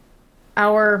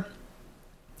our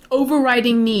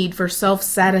overriding need for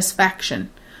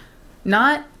self-satisfaction,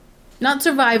 not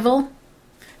survival,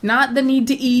 not the need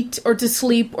to eat or to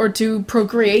sleep or to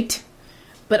procreate,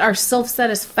 but our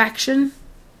self-satisfaction.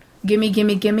 Gimme,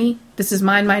 gimme, gimme. This is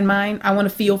mine, mine, mine. I want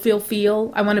to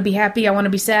feel. I want to be happy. I want to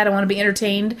be sad. I want to be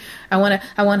entertained. I want,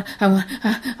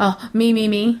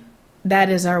 me. That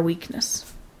is our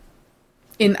weakness.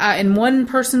 In one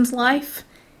person's life,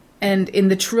 and in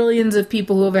the trillions of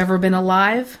people who have ever been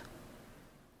alive,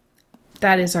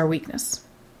 that is our weakness.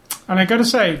 And I got to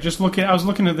say, I was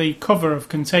looking at the cover of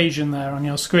Contagion there on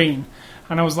your screen,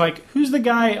 and I was like, who's the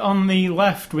guy on the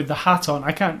left with the hat on?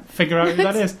 I can't figure out who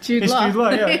that is. It's Jude Law,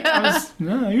 yeah.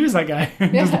 Who is that guy?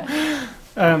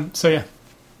 Yeah. So, yeah.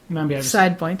 Maybe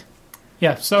Side point.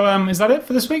 Yeah, so is that it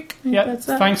for this week? Yeah, that's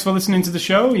that. Thanks for listening to the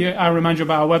show. I remind you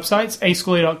about our website,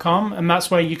 ascully.com, and that's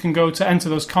where you can go to enter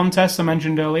those contests I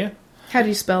mentioned earlier. How do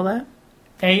you spell that?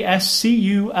 ascully.com.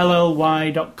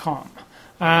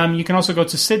 You can also go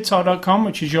to sidtalk.com,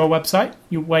 which is your website,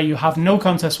 where you have no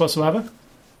contest whatsoever.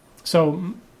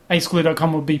 So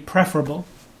ascully.com would be preferable.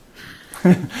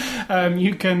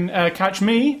 You can catch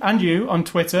me and you on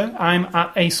Twitter. I'm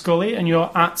at ascully and you're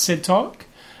at sidtalk.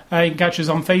 You can catch us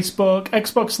on Facebook,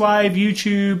 Xbox Live,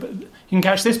 YouTube. You can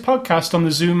catch this podcast on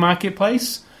the Zoom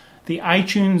Marketplace, the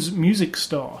iTunes Music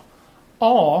Store.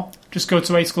 Or just go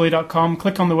to ascully.com,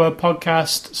 click on the word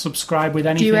podcast, subscribe with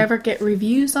anything. Do you ever get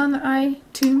reviews on the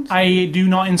iTunes? I do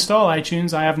not install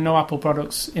iTunes. I have no Apple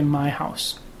products in my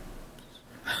house.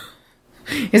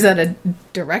 Is that a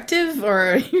directive,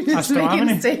 or are you just making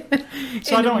a statement?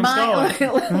 So I don't install it.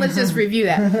 Let's just review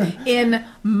that. In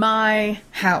my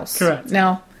house. Correct.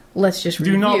 Now, let's just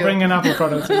review. Do not bring an Apple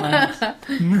product in my house.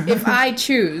 If I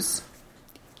choose,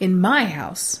 in my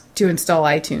house, to install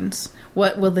iTunes,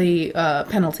 what will the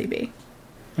penalty be?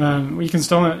 You can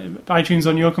install iTunes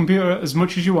on your computer as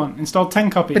much as you want. Install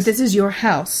 10 copies. But this is your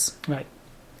house. Right.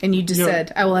 And you just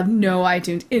said, I will have no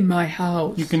iTunes in my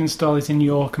house. You can install it in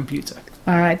your computer.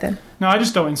 All right, then. No, I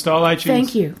just don't install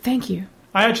iTunes. Thank you.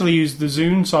 I actually use the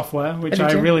Zune software, which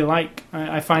I really like.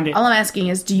 I find it... All I'm asking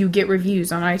is, do you get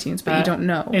reviews on iTunes, but you don't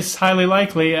know? It's highly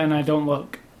likely, and I don't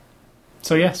look.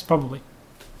 So yes, probably.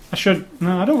 I should...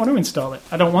 No, I don't want to install it.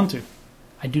 I don't want to.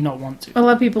 I do not want to. A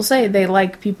lot of people say they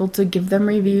like people to give them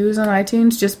reviews on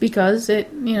iTunes just because it,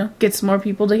 gets more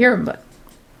people to hear them, but...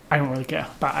 I don't really care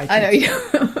about iTunes. I know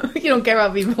you don't care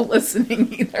about people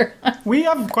listening either. We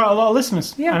have quite a lot of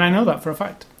listeners, yeah. And I know that for a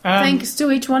fact. Thanks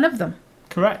to each one of them.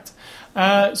 Correct. You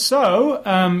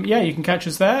can catch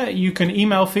us there. You can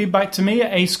email feedback to me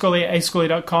at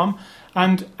ascully@ascully.com.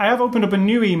 And I have opened up a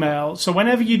new email, so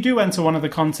whenever you do enter one of the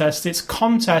contests, it's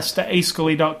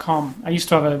contest@ascully.com. I used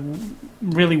to have a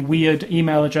really weird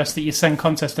email address that you send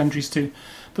contest entries to.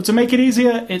 But to make it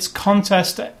easier, it's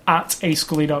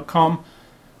contest@ascully.com.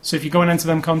 So if you go and enter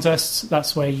them contests,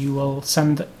 that's where you will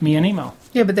send me an email.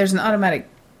 Yeah, but there's an automatic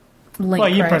link, well,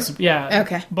 you right? press it, yeah.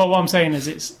 Okay. But what I'm saying is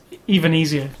it's even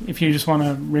easier. If you just want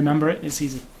to remember it, it's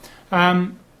easy.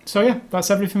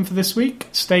 That's everything for this week.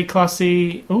 Stay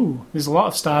classy. Ooh, there's a lot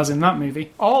of stars in that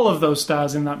movie. All of those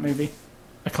stars in that movie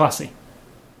are classy.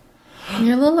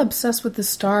 You're a little obsessed with the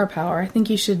star power. I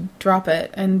think you should drop it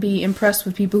and be impressed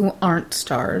with people who aren't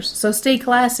stars. So stay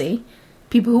classy,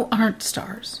 people who aren't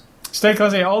stars. Stay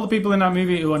classy, all the people in that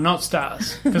movie who are not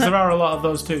stars. Because there are a lot of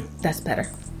those too. That's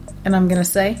better. And I'm going to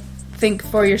say, think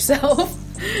for yourself.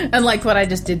 Unlike what I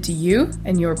just did to you,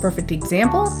 and you're a perfect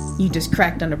example, you just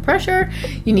cracked under pressure,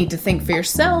 you need to think for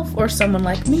yourself, or someone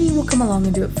like me will come along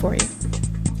and do it for you.